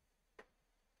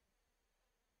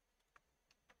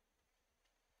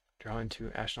 Draw into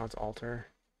Astronaut's Altar.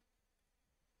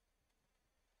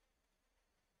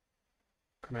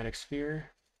 Chromatic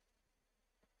Sphere.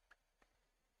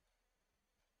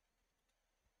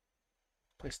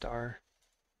 Play Star.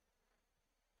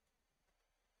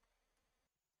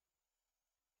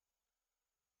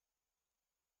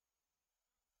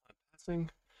 I'm passing.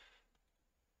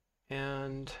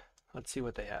 And let's see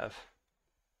what they have.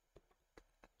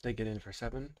 They get in for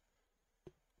 7.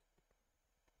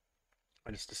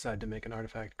 I just decided to make an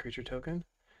artifact creature token.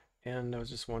 And I was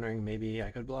just wondering maybe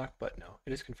I could block, but no,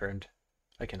 it is confirmed.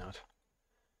 I cannot.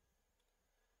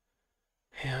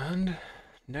 And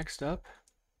next up,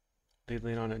 they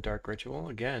lean on a Dark Ritual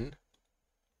again,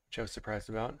 which I was surprised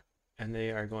about, and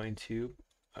they are going to,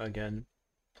 again,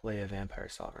 play a Vampire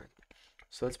Sovereign.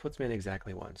 So this puts me in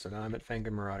exactly 1. So now I'm at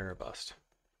Finger Marauder or bust.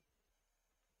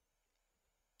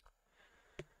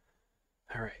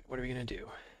 Alright, what are we going to do?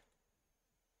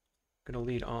 I'm going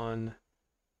to lead on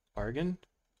Bargain.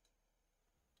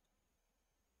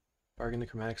 Bargain the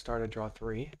Chromatic Star to draw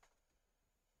 3.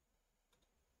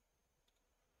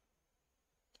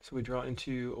 So we draw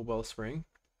into a Wellspring.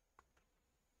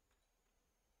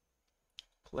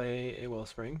 Play a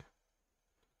Wellspring.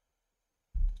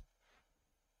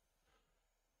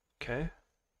 Okay.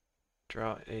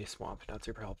 Draw a Swamp, not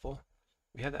super helpful.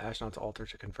 We had the Astronaut's Altar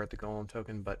to convert the Golem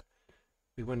token, but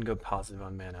we wouldn't go positive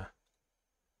on mana.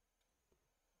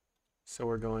 So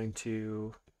we're going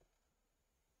to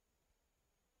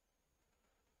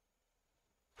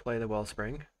play the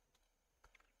Wellspring.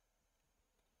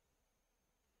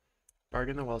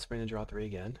 Bargain the Wellspring to draw 3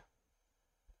 again.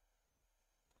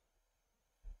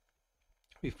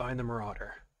 We find the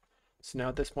Marauder. So now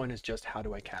at this point it's just how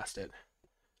do I cast it?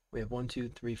 We have 1, 2,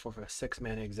 3, 4, 5, 6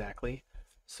 mana exactly.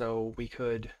 So we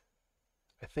could,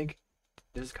 I think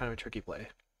this is kind of a tricky play.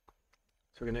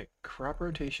 So we're going to crop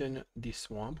rotation the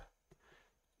Swamp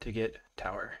to get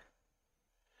Tower.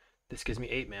 This gives me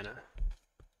 8 mana.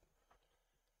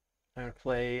 I'm going to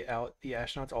play out the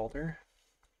Astronaut's Altar.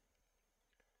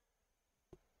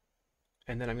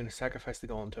 And then I'm going to sacrifice the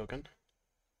Golem token.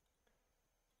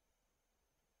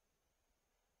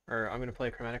 Or I'm going to play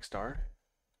a Chromatic Star.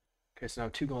 Okay, so now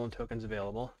 2 Golem tokens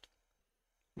available.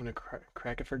 I'm going to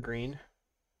crack it for green.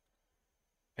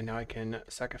 And now I can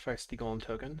sacrifice the Golem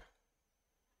token.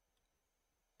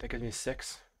 That gives me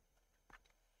 6.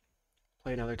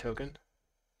 Play another token.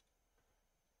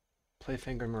 Play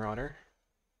Finger Marauder.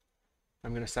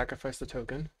 I'm going to sacrifice the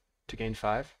token to gain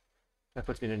 5. That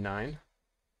puts me to 9.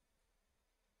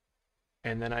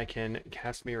 And then I can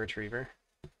cast Mirror Retriever.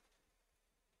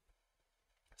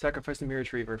 Sacrifice the Mirror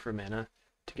Retriever for mana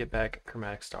to get back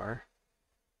Chromatic Star.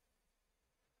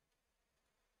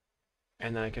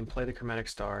 And then I can play the Chromatic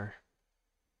Star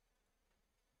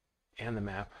and the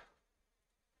map.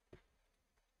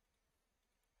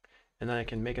 And then I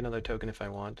can make another token if I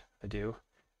want. I do.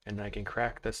 And then I can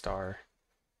crack the star.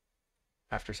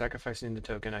 After sacrificing the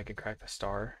token, I can crack the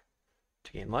star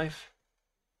to gain life.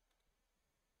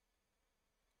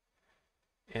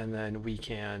 And then we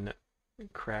can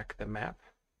crack the map.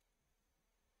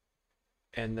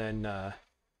 And then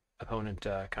opponent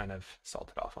kind of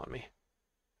salted off on me.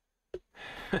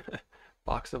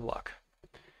 Box of luck.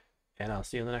 And I'll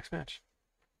see you in the next match.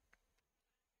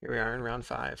 Here we are in round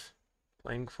 5,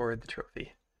 playing for the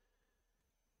trophy.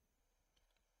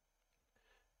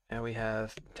 Now we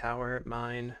have Tower,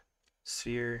 Mine,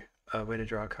 Sphere, way to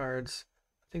draw cards.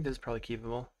 I think this is probably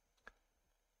keepable.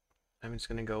 I'm just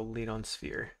going to go lead on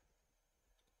Sphere.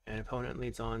 And opponent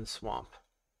leads on Swamp.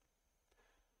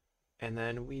 And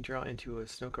then we draw into a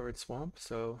snow-covered swamp,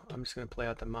 so I'm just going to play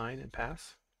out the Mine and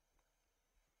pass.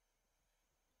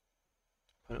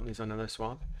 Opponent leads on another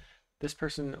swamp. This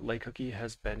person, Lay Cookie,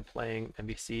 has been playing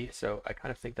MVC, so I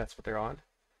kind of think that's what they're on.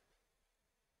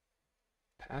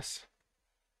 Pass.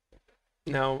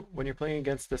 Now, when you're playing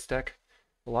against this deck,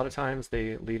 a lot of times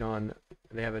they lead on,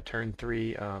 they have a turn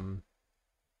 3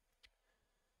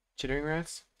 Chittering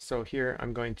Rats. So here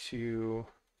I'm going to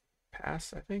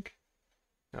pass, I think.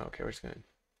 No, okay, we're just going to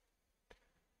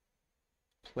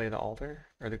play the Altar,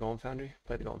 or the Golem Foundry.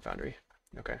 Play the Golem Foundry.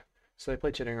 Okay, so they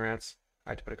play Chittering Rats.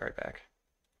 I have to put a card back.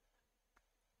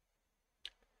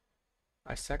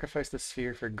 I sacrifice the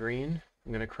Sphere for green.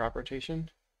 I'm going to crop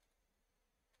rotation.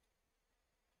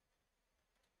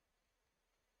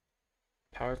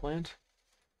 Power Plant.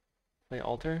 Play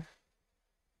Altar.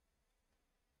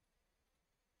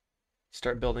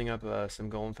 Start building up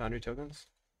some Golem Foundry tokens.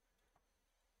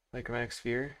 Play Chromatic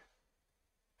Sphere.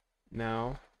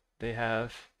 Now they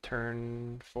have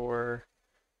turn 4,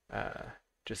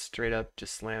 just straight up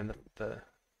just slam the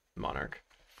Monarch.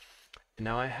 And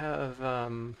now I have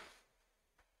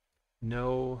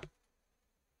no,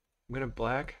 I'm gonna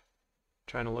black,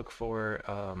 trying to look for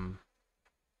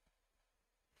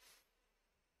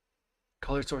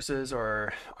color sources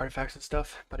or artifacts and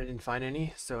stuff, but I didn't find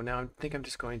any. So now I think I'm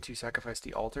just going to sacrifice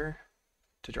the Altar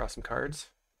to draw some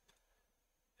cards.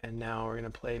 And now we're going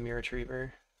to play Mirror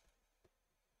Retriever.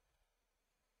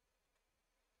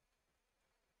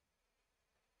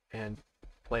 And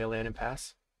play a land and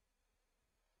pass.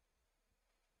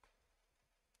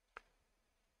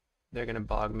 They're going to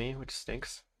bog me, which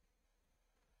stinks.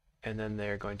 And then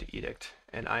they're going to Edict.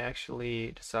 And I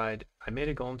actually decide, I made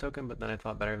a Golem token, but then I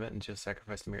thought better of it and just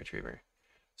sacrificed the Mirror Retriever.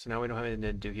 So now we don't have anything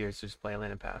to do here, so just play a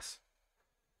land and pass.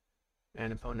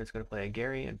 And opponent's going to play a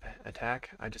Gary and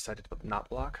attack. I decided to not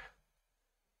block.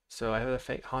 So I have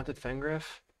a Haunted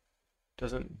Fengriff.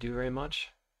 Doesn't do very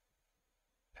much.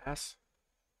 Pass.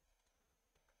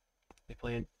 They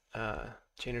play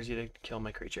Chainer's Edict to kill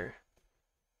my creature.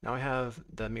 Now I have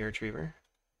the Mirror Retriever.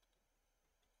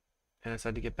 And I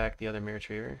decided to get back the other Mirror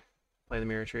Retriever. Play the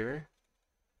Mirror Retriever.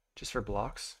 Just for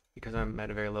blocks, because I'm at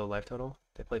a very low life total.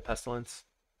 They play Pestilence.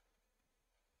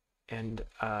 And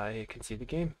I concede the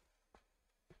game.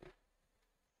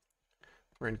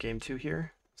 We're in game 2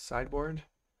 here. Sideboard.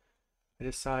 I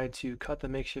decide to cut the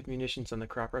makeshift munitions on the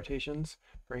crop rotations,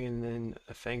 bringing in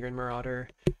a Fangren Marauder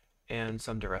and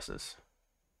some Duresses.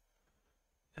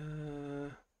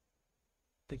 I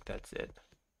think that's it.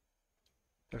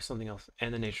 There's something else,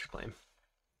 and the Nature's Claim.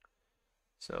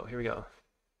 So here we go.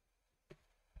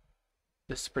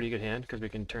 This is a pretty good hand because we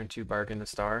can turn 2 Bargain the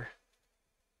Star,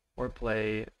 or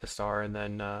play the star and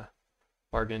then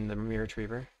bargain the mirror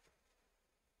retriever.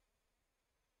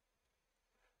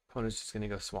 Opponent's just going to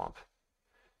go swamp.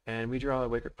 And we draw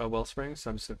a wellspring, so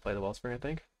I'm just going to play the wellspring, I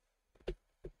think.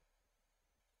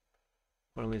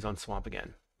 Opponent leaves on swamp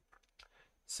again.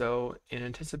 So in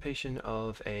anticipation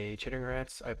of a chittering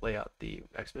rats, I play out the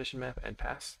expedition map and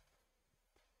pass.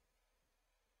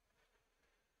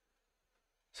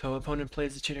 So opponent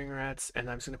plays the chittering rats, and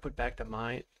I'm just going to put back the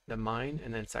mine,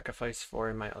 and then sacrifice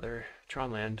for my other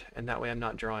Tron land, and that way I'm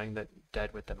not drawing the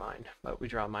dead with the mine, but we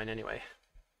draw a mine anyway.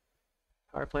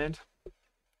 Power plant.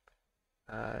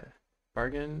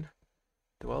 Bargain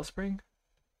the wellspring.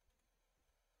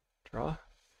 Draw.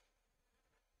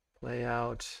 Play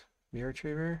out mirror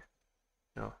retriever.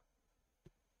 No.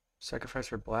 Sacrifice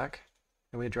for black,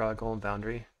 and we draw a golden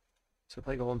foundry. So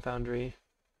play golden foundry.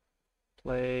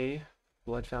 Play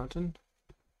blood fountain.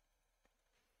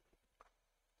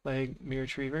 Play mirror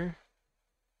retriever.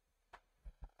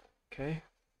 Okay.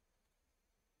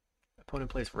 Opponent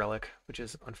plays relic, which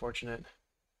is unfortunate.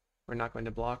 We're not going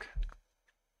to block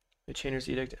the Chainer's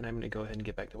Edict, and I'm going to go ahead and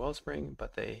get back the wellspring,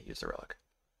 but they use the relic.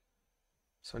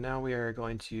 So now we are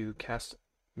going to cast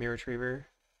mirror retriever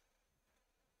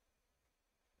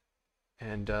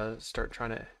and start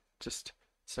trying to just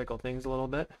cycle things a little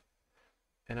bit.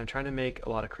 And I'm trying to make a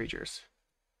lot of creatures.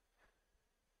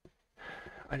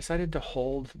 I decided to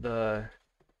hold the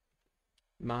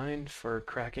mine for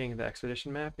cracking the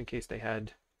expedition map in case they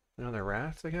had another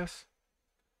wrath, I guess.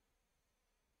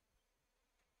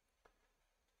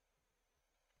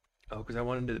 Oh, because I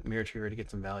wanted the mirror retriever to get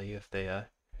some value if they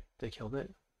killed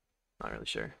it. Not really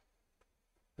sure.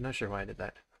 I'm not sure why I did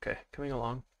that. Okay, coming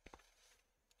along.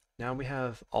 Now we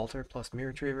have Altar plus mirror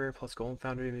retriever plus golem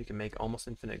foundry. We can make almost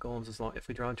infinite golems as long if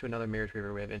we draw into another mirror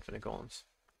retriever. We have infinite golems.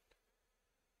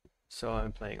 So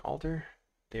I'm playing Altar.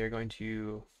 They are going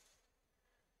to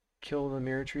kill the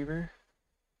mirror retriever.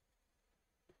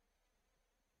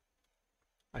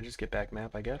 I just get back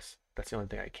map, I guess. That's the only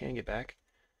thing I can get back.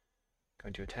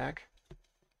 Going to attack.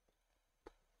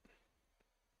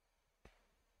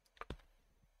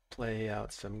 Play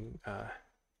out some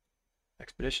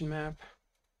expedition map.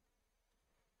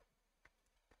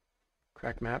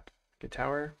 Crack map. Get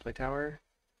tower. Play tower.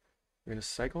 We're going to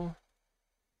cycle.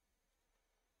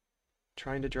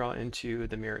 Trying to draw into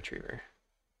the mirror retriever.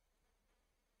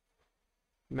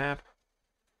 Map.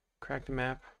 Crack the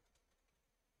map.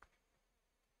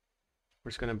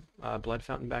 We're just going to blood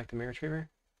fountain back the mirror retriever.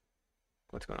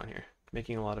 What's going on here?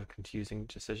 Making a lot of confusing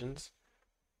decisions.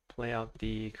 Play out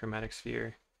the chromatic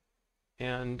sphere.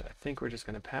 And I think we're just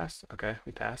going to pass. Okay,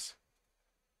 we pass.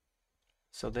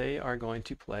 So they are going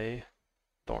to play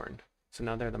Thorn. So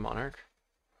now they're the monarch.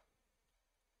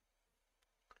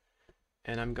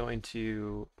 And I'm going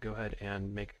to go ahead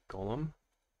and make a golem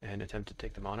and attempt to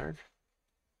take the monarch.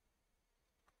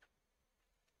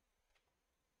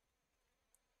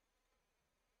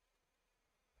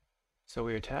 So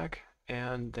we attack,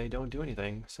 and they don't do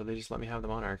anything, so they just let me have the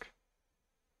monarch,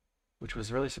 which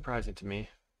was really surprising to me.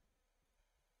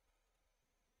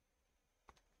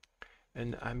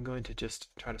 And I'm going to just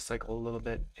try to cycle a little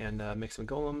bit and make some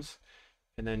golems,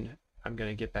 and then I'm going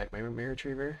to get back my mirror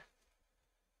retriever.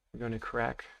 We're going to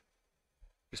crack,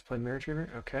 just play mirror retriever,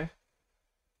 okay.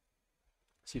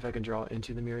 See if I can draw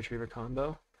into the mirror retriever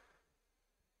combo.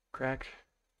 Crack,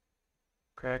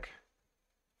 crack.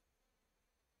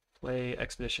 Play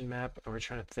expedition map, and we're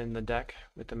trying to thin the deck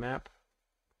with the map.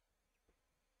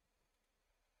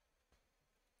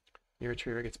 Mirror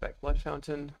retriever gets back blood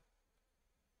fountain.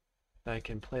 I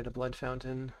can play the blood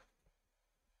fountain.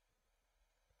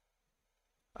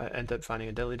 I end up finding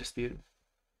a deadly dispute.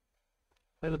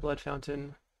 Play the blood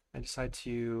fountain. I decide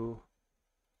to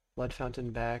blood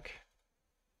fountain back.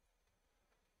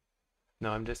 No,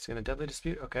 I'm just gonna deadly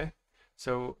dispute. Okay.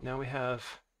 So now we have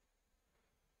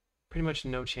pretty much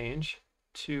no change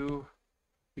to,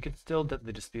 we can still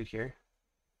deadly dispute here.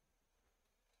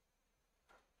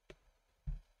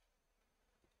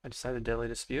 I decided deadly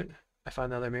dispute. I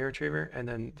find another mirror retriever, and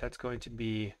then that's going to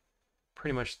be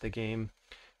pretty much the game.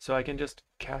 So I can just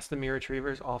cast the mirror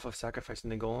retrievers off of sacrificing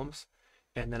the golems,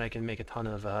 and then I can make a ton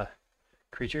of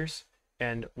creatures,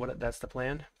 and that's the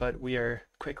plan. But we are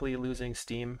quickly losing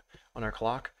steam on our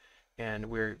clock,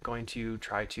 and we're going to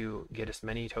try to get as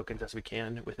many tokens as we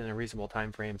can within a reasonable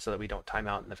time frame so that we don't time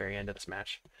out in the very end of this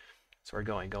match. So we're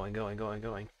going.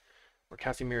 We're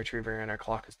casting mirror retriever, and our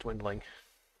clock is dwindling.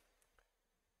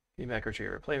 Get back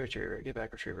retriever, play retriever, get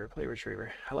back retriever, play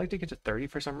retriever. I like to get to 30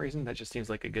 for some reason. That just seems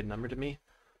like a good number to me.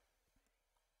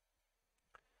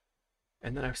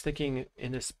 And then I was thinking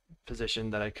in this position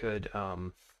that I could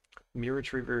mirror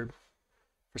retriever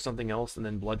for something else and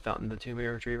then Blood Fountain the 2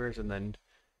 Mirror Retrievers and then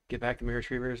get back the Mirror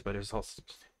Retrievers, but it's also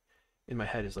in my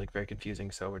head is like very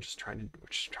confusing, so we're just trying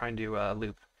to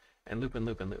loop and loop and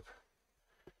loop and loop.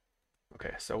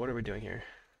 Okay, so what are we doing here?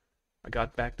 I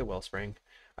got back the Wellspring.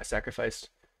 I sacrificed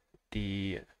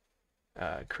the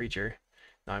creature.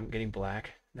 Now I'm getting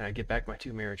black. Now I get back my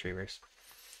 2 Mirror Retrievers.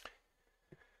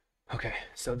 Okay,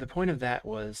 so the point of that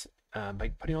was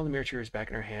by putting all the Mirror Retrievers back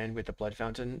in our hand with the Blood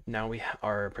Fountain, now we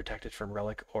are protected from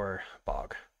Relic or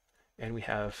Bog. And we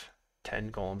have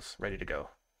 10 golems ready to go.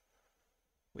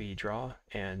 We draw,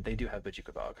 and they do have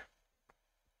Bojuka Bog.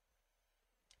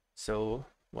 So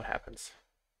what happens?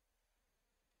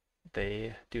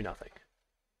 They do nothing.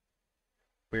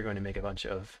 We're going to make a bunch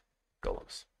of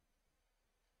golems.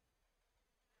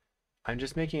 I'm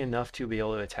just making enough to be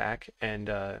able to attack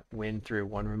and win through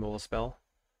 1 removal spell.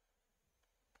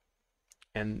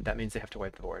 And that means they have to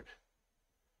wipe the board.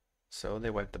 So they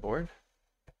wipe the board.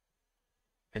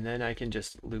 And then I can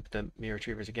just loop the Mirror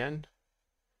Retrievers again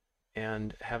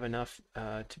and have enough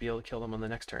to be able to kill them on the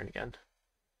next turn again.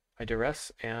 I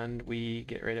duress and we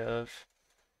get rid of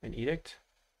an Edict.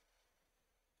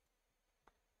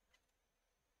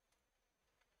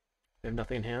 They have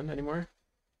nothing in hand anymore.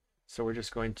 So we're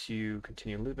just going to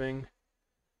continue looping,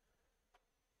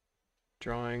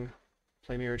 drawing,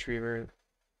 play Mirror Retriever,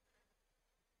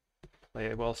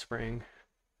 play a Wellspring,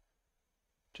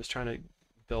 just trying to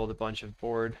build a bunch of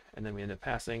board, and then we end up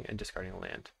passing and discarding a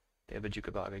land. They have a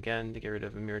Bojuka Bog again to get rid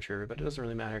of a Mirror Retriever, but it doesn't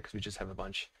really matter because we just have a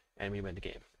bunch and we win the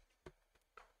game.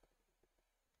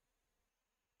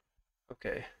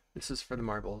 Okay, this is for the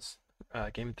marbles.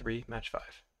 Game 3, match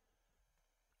 5.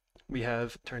 We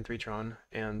have turn 3 Tron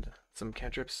and some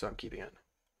cantrips, so I'm keeping it.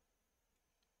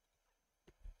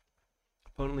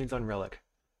 Opponent leads on Relic,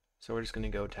 so we're just going to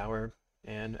go Tower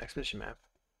and Expedition Map.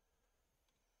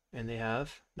 And they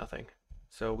have nothing.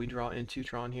 So we draw into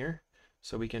Tron here,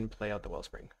 so we can play out the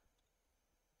Wellspring.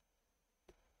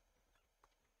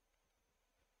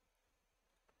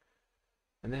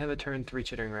 And they have a turn 3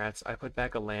 Chittering Rats. I put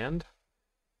back a land,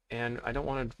 and I don't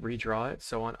want to redraw it,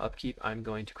 so on upkeep I'm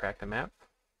going to crack the map.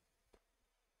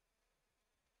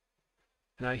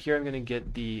 Now here I'm going to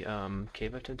get the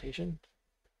Cave of Temptation,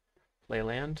 play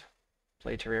land,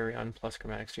 play Terrarion plus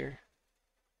Chromatic Sphere.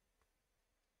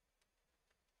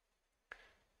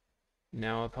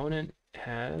 Now opponent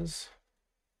has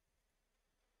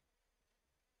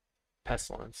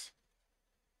Pestilence.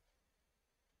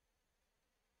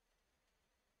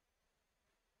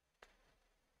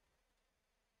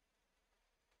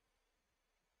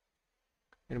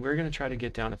 And we're going to try to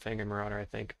get down a Fangren Marauder, I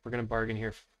think. We're going to bargain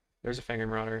here. There's a Fangren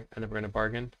Marauder, and then we're going to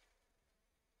bargain.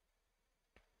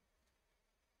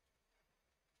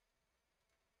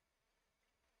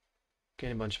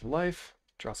 Gain a bunch of life,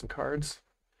 draw some cards.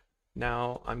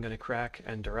 Now I'm going to crack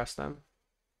and duress them.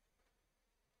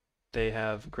 They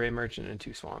have Grey Merchant and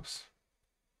 2 Swamps.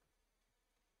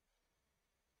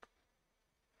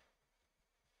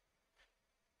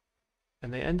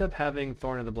 And they end up having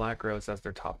Thorn of the Black Rose as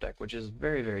their top deck, which is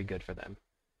very, very good for them.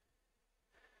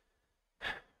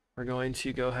 We're going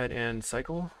to go ahead and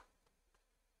cycle.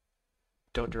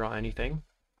 Don't draw anything.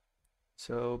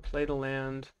 So play the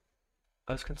land.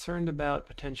 I was concerned about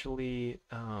potentially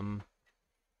an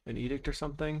Edict or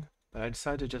something, but I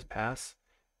decided to just pass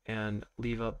and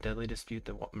leave up Deadly Dispute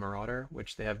the Marauder,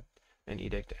 which they have an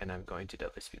Edict, and I'm going to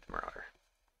Deadly Dispute the Marauder.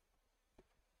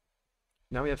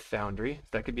 Now we have Foundry.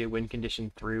 That could be a win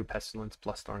condition through Pestilence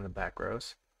plus Thorn in the Back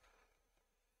Rows.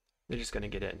 They're just going to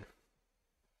get in.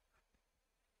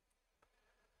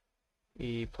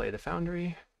 We play the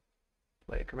Foundry,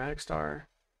 play a Chromatic Star,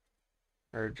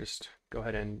 or just go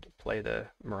ahead and play the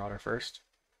Marauder first.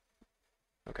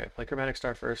 Okay, play Chromatic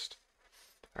Star first.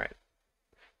 Alright.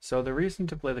 So the reason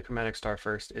to play the Chromatic Star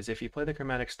first is if you play the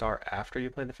Chromatic Star after you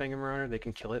play the Fangren Marauder, they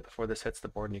can kill it before this hits the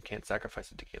board and you can't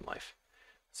sacrifice it to gain life.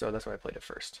 So that's why I played it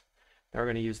first. Now we're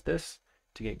going to use this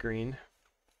to get green.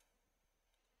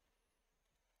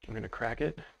 I'm going to crack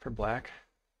it for black.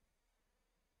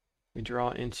 We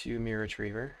draw into Mirror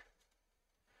Retriever.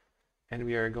 And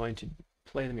we are going to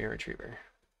play the Mirror Retriever.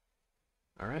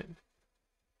 Alright.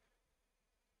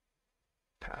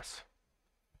 Pass.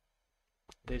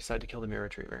 They decide to kill the Mirror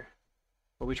Retriever.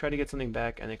 But we try to get something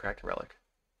back and they crack the Relic.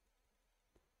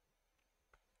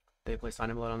 They play Sign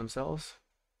of Blood on themselves.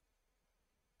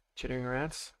 Chittering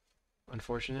Rats,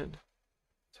 unfortunate.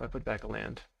 So I put back a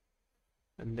land.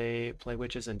 And they play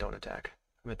Witches and don't attack.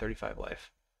 I'm at 35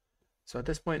 life. So at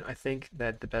this point, I think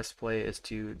that the best play is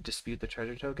to dispute the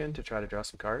treasure token to try to draw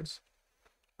some cards.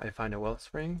 I find a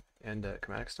Wellspring and a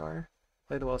Chromatic Star.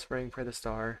 Play the Wellspring, play the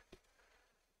Star.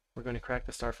 We're going to crack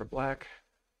the Star for black.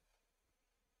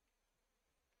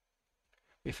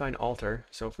 We find Altar,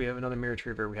 so if we have another Mirror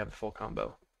Retriever, we have the full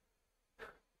combo.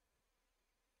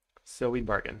 So we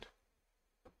bargain.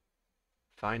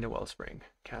 Find a Wellspring.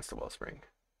 Cast a Wellspring.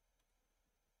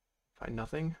 Find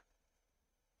nothing.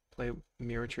 Play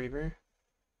Mirror Retriever.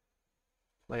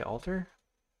 Play Altar.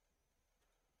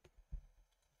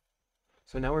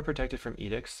 So now we're protected from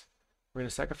edicts. We're going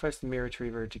to sacrifice the Mirror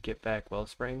Retriever to get back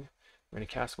Wellspring. We're going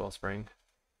to cast Wellspring.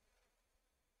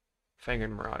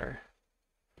 Fangren Marauder.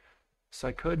 So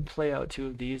I could play out 2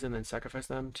 of these and then sacrifice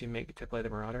them to play the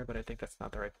Marauder, but I think that's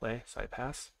not the right play, so I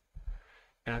pass.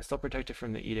 And I'm still protected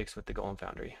from the edicts with the Golem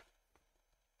Foundry.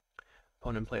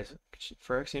 Opponent plays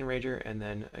Phyrexian Rager and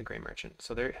then a Grey Merchant,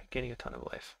 so they're gaining a ton of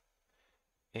life.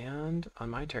 And on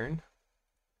my turn,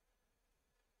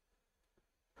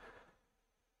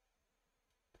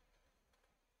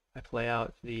 I play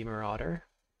out the Marauder,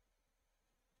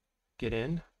 get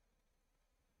in,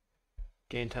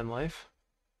 gain 10 life.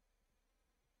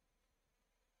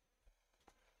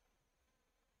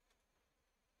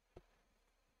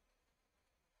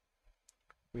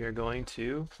 We are going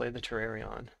to play the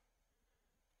Terrarion.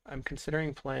 I'm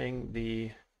considering playing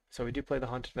the, so we do play the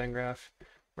Haunted Vengraph.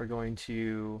 We're going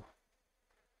to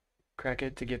crack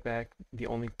it to get back the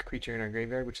only creature in our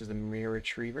graveyard, which is the Mirror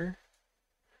Retriever.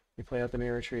 We play out the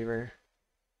Mirror Retriever,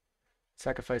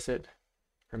 sacrifice it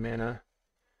for mana,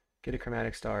 get a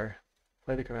Chromatic Star,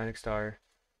 play the Chromatic Star.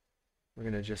 We're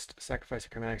going to just sacrifice a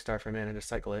Chromatic Star for mana to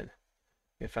cycle it.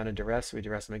 We have found a Duress, we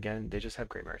Duress them again. They just have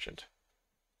Grey Merchant.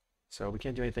 So we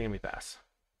can't do anything and we pass.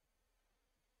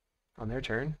 On their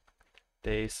turn,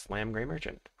 they slam Grey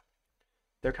Merchant.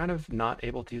 They're kind of not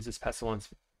able to use this Pestilence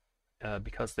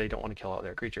because they don't want to kill all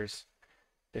their creatures.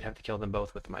 They'd have to kill them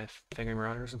both with my Fangren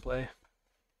Marauders in play.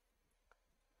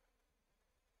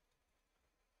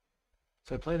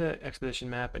 So I play the Expedition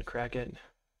map and crack it.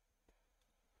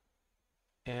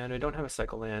 And I don't have a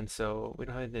cycle land, so we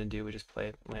don't have anything to do, we just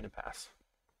play land and pass.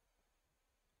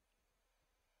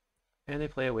 And they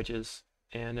play a Witches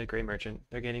and a Grey Merchant.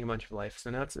 They're gaining a bunch of life. So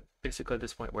now it's basically at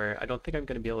this point where I don't think I'm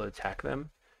going to be able to attack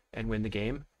them and win the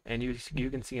game. And you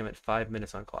can see them at 5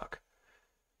 minutes on clock.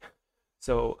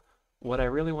 So what I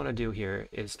really want to do here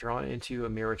is draw into a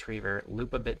Mirror Retriever,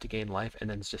 loop a bit to gain life, and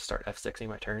then just start F6ing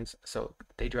my turns. So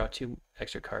they draw 2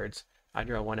 extra cards. I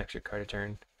draw 1 extra card a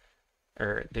turn.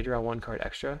 Or they draw 1 card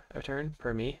extra a turn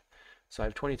per me. So I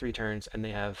have 23 turns and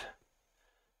they have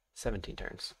 17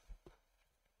 turns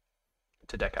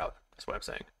to deck out, is what I'm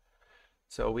saying.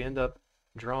 So we end up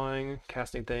drawing,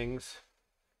 casting things,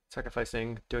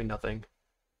 sacrificing, doing nothing.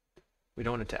 We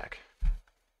don't attack.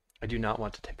 I do not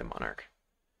want to take the Monarch.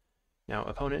 Now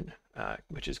opponent,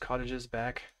 which is cottages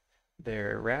back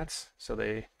their rats, so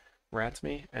they rats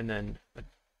me, and then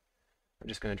I'm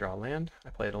just going to draw a land. I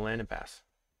play the land and pass.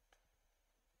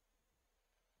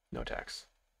 No attacks.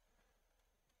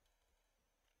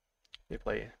 They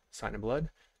play Sign of Blood.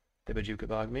 They Bajuka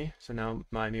Bog me, so now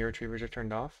my Mirror Retrievers are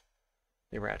turned off.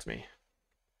 They rats me.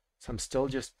 So I'm still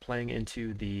just playing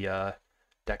into the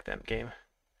deck them game.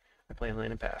 I play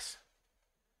land and pass.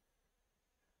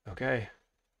 Okay.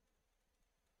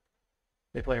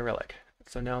 They play a Relic.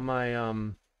 So now my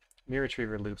Mirror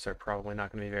Retriever loops are probably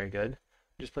not going to be very good.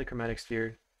 Just play Chromatic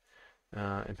Sphere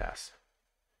and pass.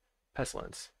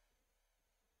 Pestilence.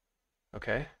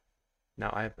 Okay. Now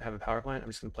I have a power plant. I'm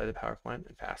just going to play the power plant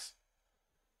and pass.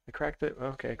 I crack the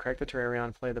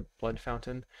Terrarion, play the Blood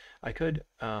Fountain. I could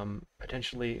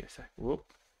potentially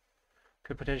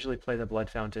play the Blood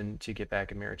Fountain to get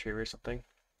back a Mirror Retriever or something.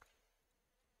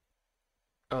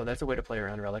 Oh, that's a way to play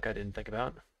around Relic I didn't think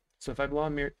about. So if I blow a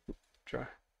Mirror draw.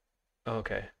 Oh,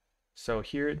 okay. So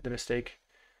here the mistake,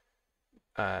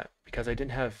 because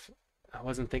I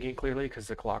wasn't thinking clearly because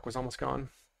the clock was almost gone.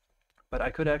 But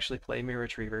I could actually play Mirror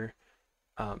Retriever,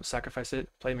 sacrifice it,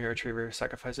 play Mirror Retriever,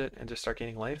 sacrifice it, and just start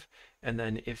gaining life. And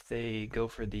then if they go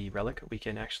for the Relic, we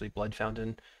can actually Blood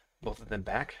Fountain both of them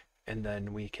back, and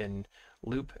then we can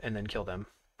loop and then kill them.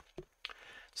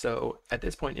 So at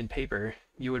this point in paper,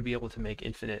 you would be able to make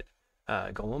infinite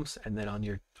golems, and then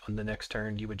on the next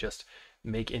turn you would just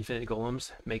make infinite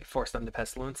golems, force them to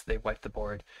Pestilence, they wipe the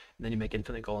board, and then you make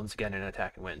infinite golems again and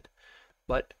attack and win.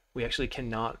 But we actually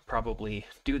cannot probably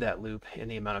do that loop in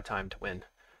the amount of time to win.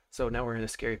 So now we're in a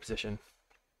scary position.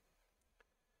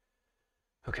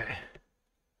 Okay.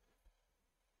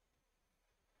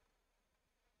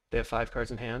 They have 5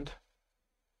 cards in hand.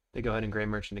 They go ahead and Grey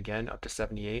Merchant again, up to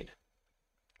 78.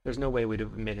 There's no way we'd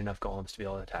have made enough golems to be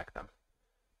able to attack them.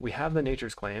 We have the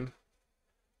Nature's Claim,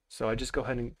 so I just go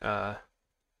ahead and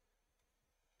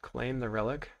claim the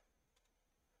Relic.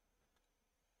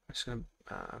 I'm just going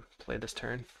to play this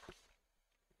turn.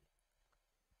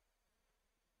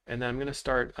 And then I'm going to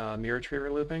start mirror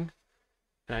retriever looping,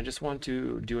 and I just want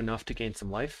to do enough to gain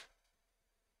some life.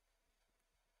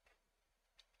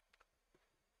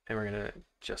 And we're going to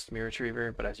just mirror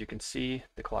retriever, but as you can see,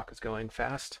 the clock is going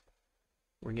fast.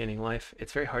 We're gaining life.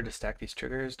 It's very hard to stack these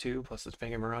triggers too, plus this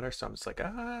Finger Marauder, so I'm just like,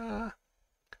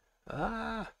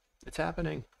 it's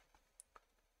happening.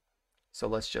 So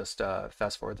let's just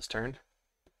fast forward this turn.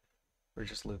 We're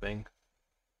just looping,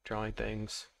 drawing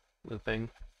things, looping.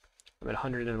 I'm at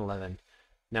 111.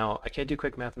 Now, I can't do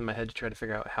quick math in my head to try to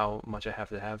figure out how much I have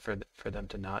to have for them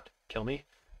to not kill me,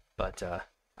 but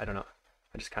I don't know.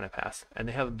 I just kind of pass. And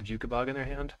they have a Bajuka Bog in their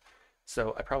hand,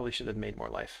 so I probably should have made more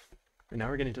life. And now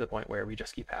we're getting to the point where we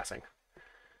just keep passing.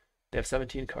 They have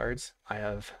 17 cards. I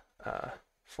have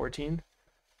 14.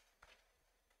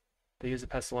 They use a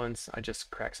Pestilence. I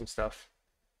just crack some stuff.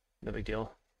 No big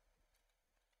deal.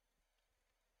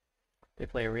 They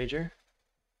play a Rager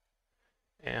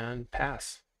and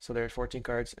pass. So they're at 14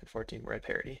 cards and 14 were at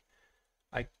parity.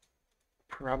 I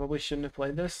probably shouldn't have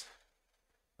played this,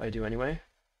 but I do anyway.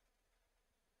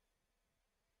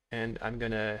 And I'm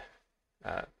gonna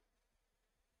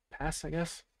pass, I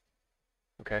guess.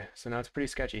 Okay, so now it's pretty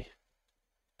sketchy.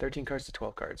 13 cards to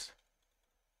 12 cards.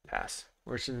 Pass.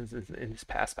 We're in this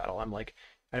pass battle. I'm like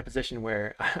at a position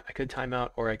where I could time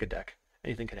out or I could deck.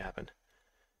 Anything could happen.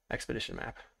 Expedition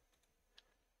map.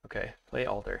 Okay, play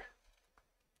Altar.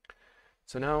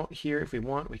 So now here, if we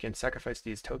want, we can sacrifice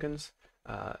these tokens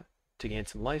to gain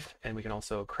some life, and we can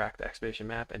also crack the expedition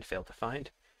map and fail to find,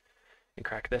 and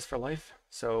crack this for life.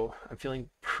 So I'm feeling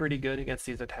pretty good against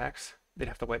these attacks. They'd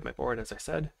have to wipe my board, as I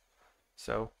said.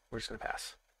 So we're just gonna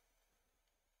pass.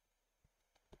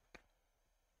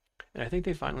 And I think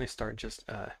they finally start just,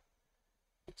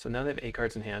 so now they have 8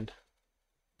 cards in hand.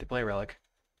 They play a Relic.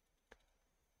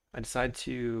 I decide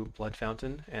to Blood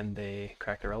Fountain, and they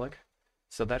crack the Relic.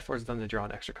 So that forces them to draw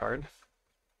an extra card.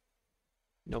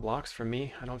 No blocks from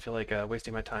me. I don't feel like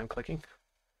wasting my time clicking.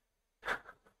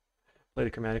 Play the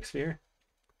Chromatic Sphere,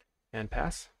 and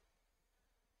pass.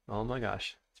 Oh my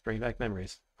gosh, it's bringing back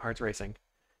memories. Heart's racing.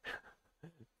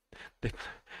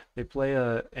 They play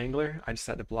a Angler. I just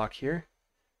had to block here,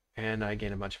 and I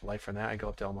gain a bunch of life from that. I go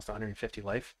up to almost 150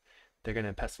 life. They're going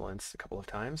to Pestilence a couple of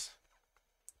times.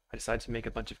 I decide to make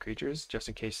a bunch of creatures, just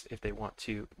in case if they want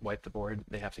to wipe the board,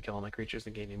 they have to kill all my creatures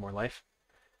and gain me more life.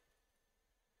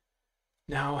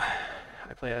 Now,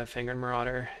 I play a Finger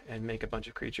Marauder and make a bunch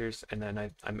of creatures, and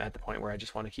then I'm at the point where I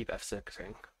just want to keep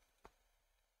F6ing.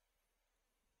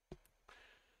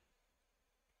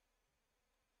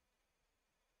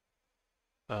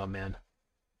 Oh man.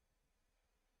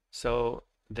 So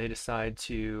they decide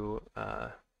to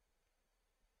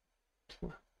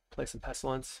play some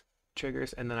Pestilence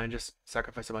triggers, and then I just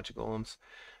sacrifice a bunch of golems.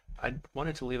 I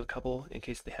wanted to leave a couple in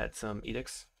case they had some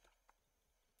edicts.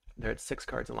 They're at 6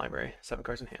 cards in library, 7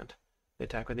 cards in hand. They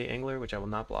attack with the Angler, which I will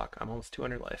not block. I'm almost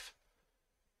 200 life.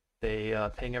 They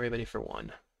ping everybody for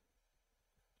 1.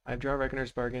 I have Draw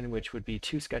Reckoner's Bargain, which would be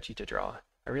too sketchy to draw.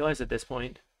 I realize at this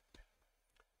point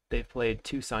they've played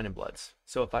 2 Sign and Bloods.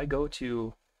 So if I go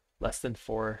to less than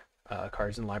 4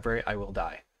 cards in library, I will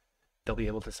die. They'll be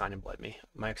able to Sign and Blood me.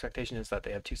 My expectation is that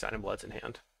they have 2 Sign and Bloods in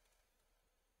hand.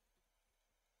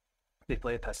 They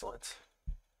play a Pestilence.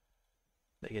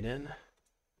 They get in.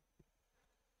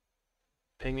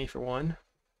 Ping me for 1.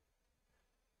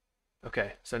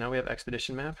 Okay, so now we have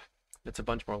Expedition Map. That's a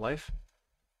bunch more life.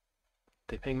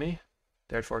 They ping me.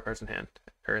 They're at 4 cards in hand,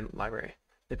 or in library.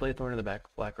 They play Thorn in the Back,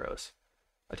 Black Rose.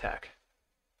 Attack.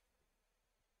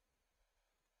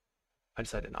 I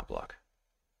decided to not block.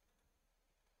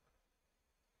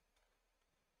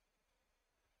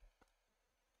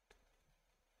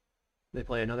 They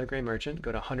play another Gray Merchant,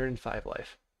 go to 105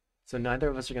 life. So neither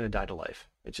of us are going to die to life.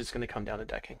 It's just going to come down to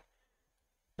decking.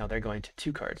 Now they're going to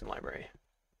 2 cards in library.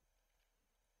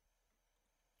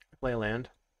 Play a land.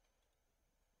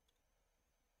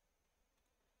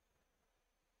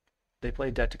 They play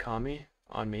Debt to Kami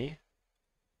on me.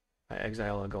 I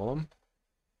exile a golem.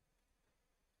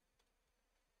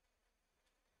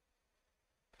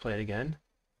 Play it again.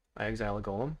 I exile a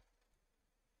golem.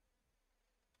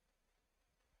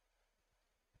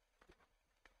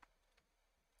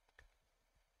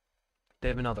 They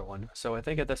have another one. So I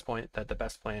think at this point that the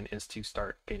best plan is to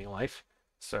start gaining life.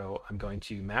 So I'm going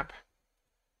to map.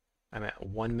 I'm at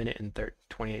 1 minute and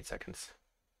 28 seconds.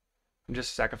 I'm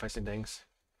just sacrificing things.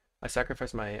 I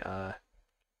sacrifice my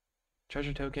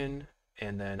treasure token,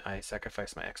 and then I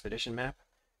sacrifice my expedition map,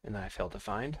 and then I fail to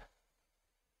find.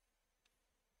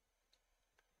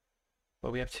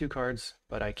 But we have 2 cards,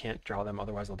 but I can't draw them,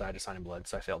 otherwise I'll die to Sign in Blood,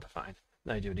 so I fail to find.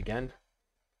 Then I do it again.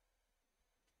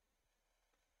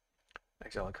 I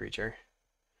exile a creature.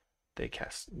 They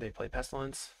play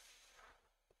Pestilence,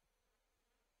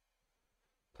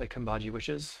 play Kambaji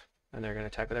Wishes, and they're going to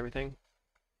attack with everything.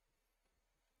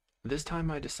 This time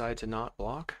I decide to not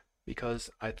block because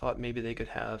I thought maybe they could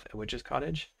have a Witch's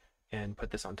Cottage and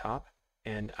put this on top,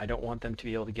 and I don't want them to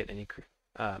be able to get any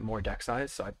more deck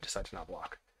size, so I decide to not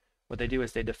block. What they do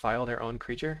is they defile their own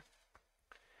creature.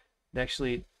 They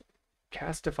actually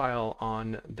cast Defile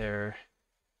on their,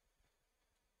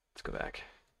 let's go back,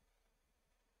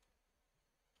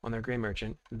 on their Grey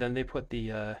Merchant. Then they put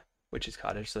the Witch's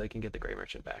Cottage so they can get the Grey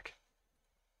Merchant back.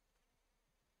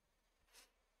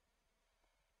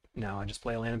 Now I just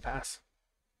play a land and pass.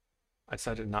 I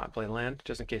decided to not play land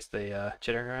just in case they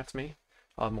Chittering Rats me.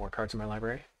 I'll have more cards in my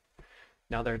library.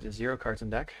 Now they're at 0 cards in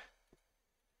deck.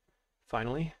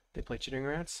 Finally, they play Chittering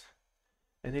Rats.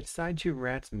 And they decide to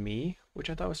Rats me, which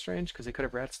I thought was strange because they could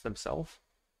have Rats themselves.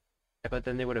 But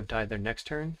then they would have died their next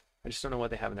turn. I just don't know what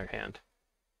they have in their hand.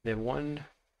 They have 1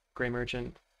 Grey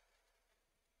Merchant.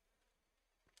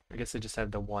 I guess they just have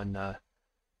the 1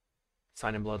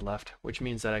 Sign in Blood left, which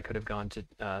means that I could have gone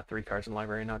to 3 cards in the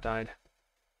library and not died.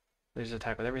 They just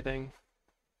attack with everything.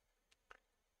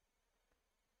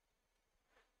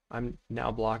 I'm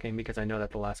now blocking because I know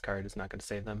that the last card is not going to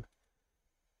save them.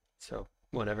 So,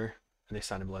 whatever. And they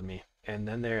Sign in Blood me. And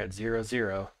then they're at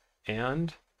 0-0,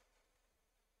 and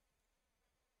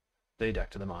they deck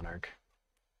to the Monarch.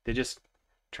 They just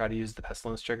try to use the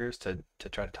Pestilence triggers to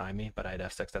try to time me, but I had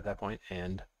F6 at that point,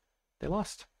 and they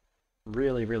lost.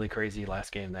 Really, really crazy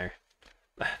last game there.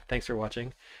 Thanks for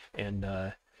watching,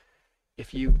 and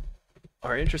if you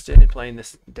are interested in playing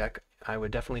this deck, I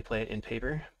would definitely play it in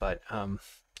paper, but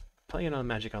playing it on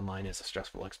Magic Online is a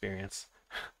stressful experience.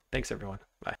 Thanks everyone.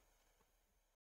 Bye.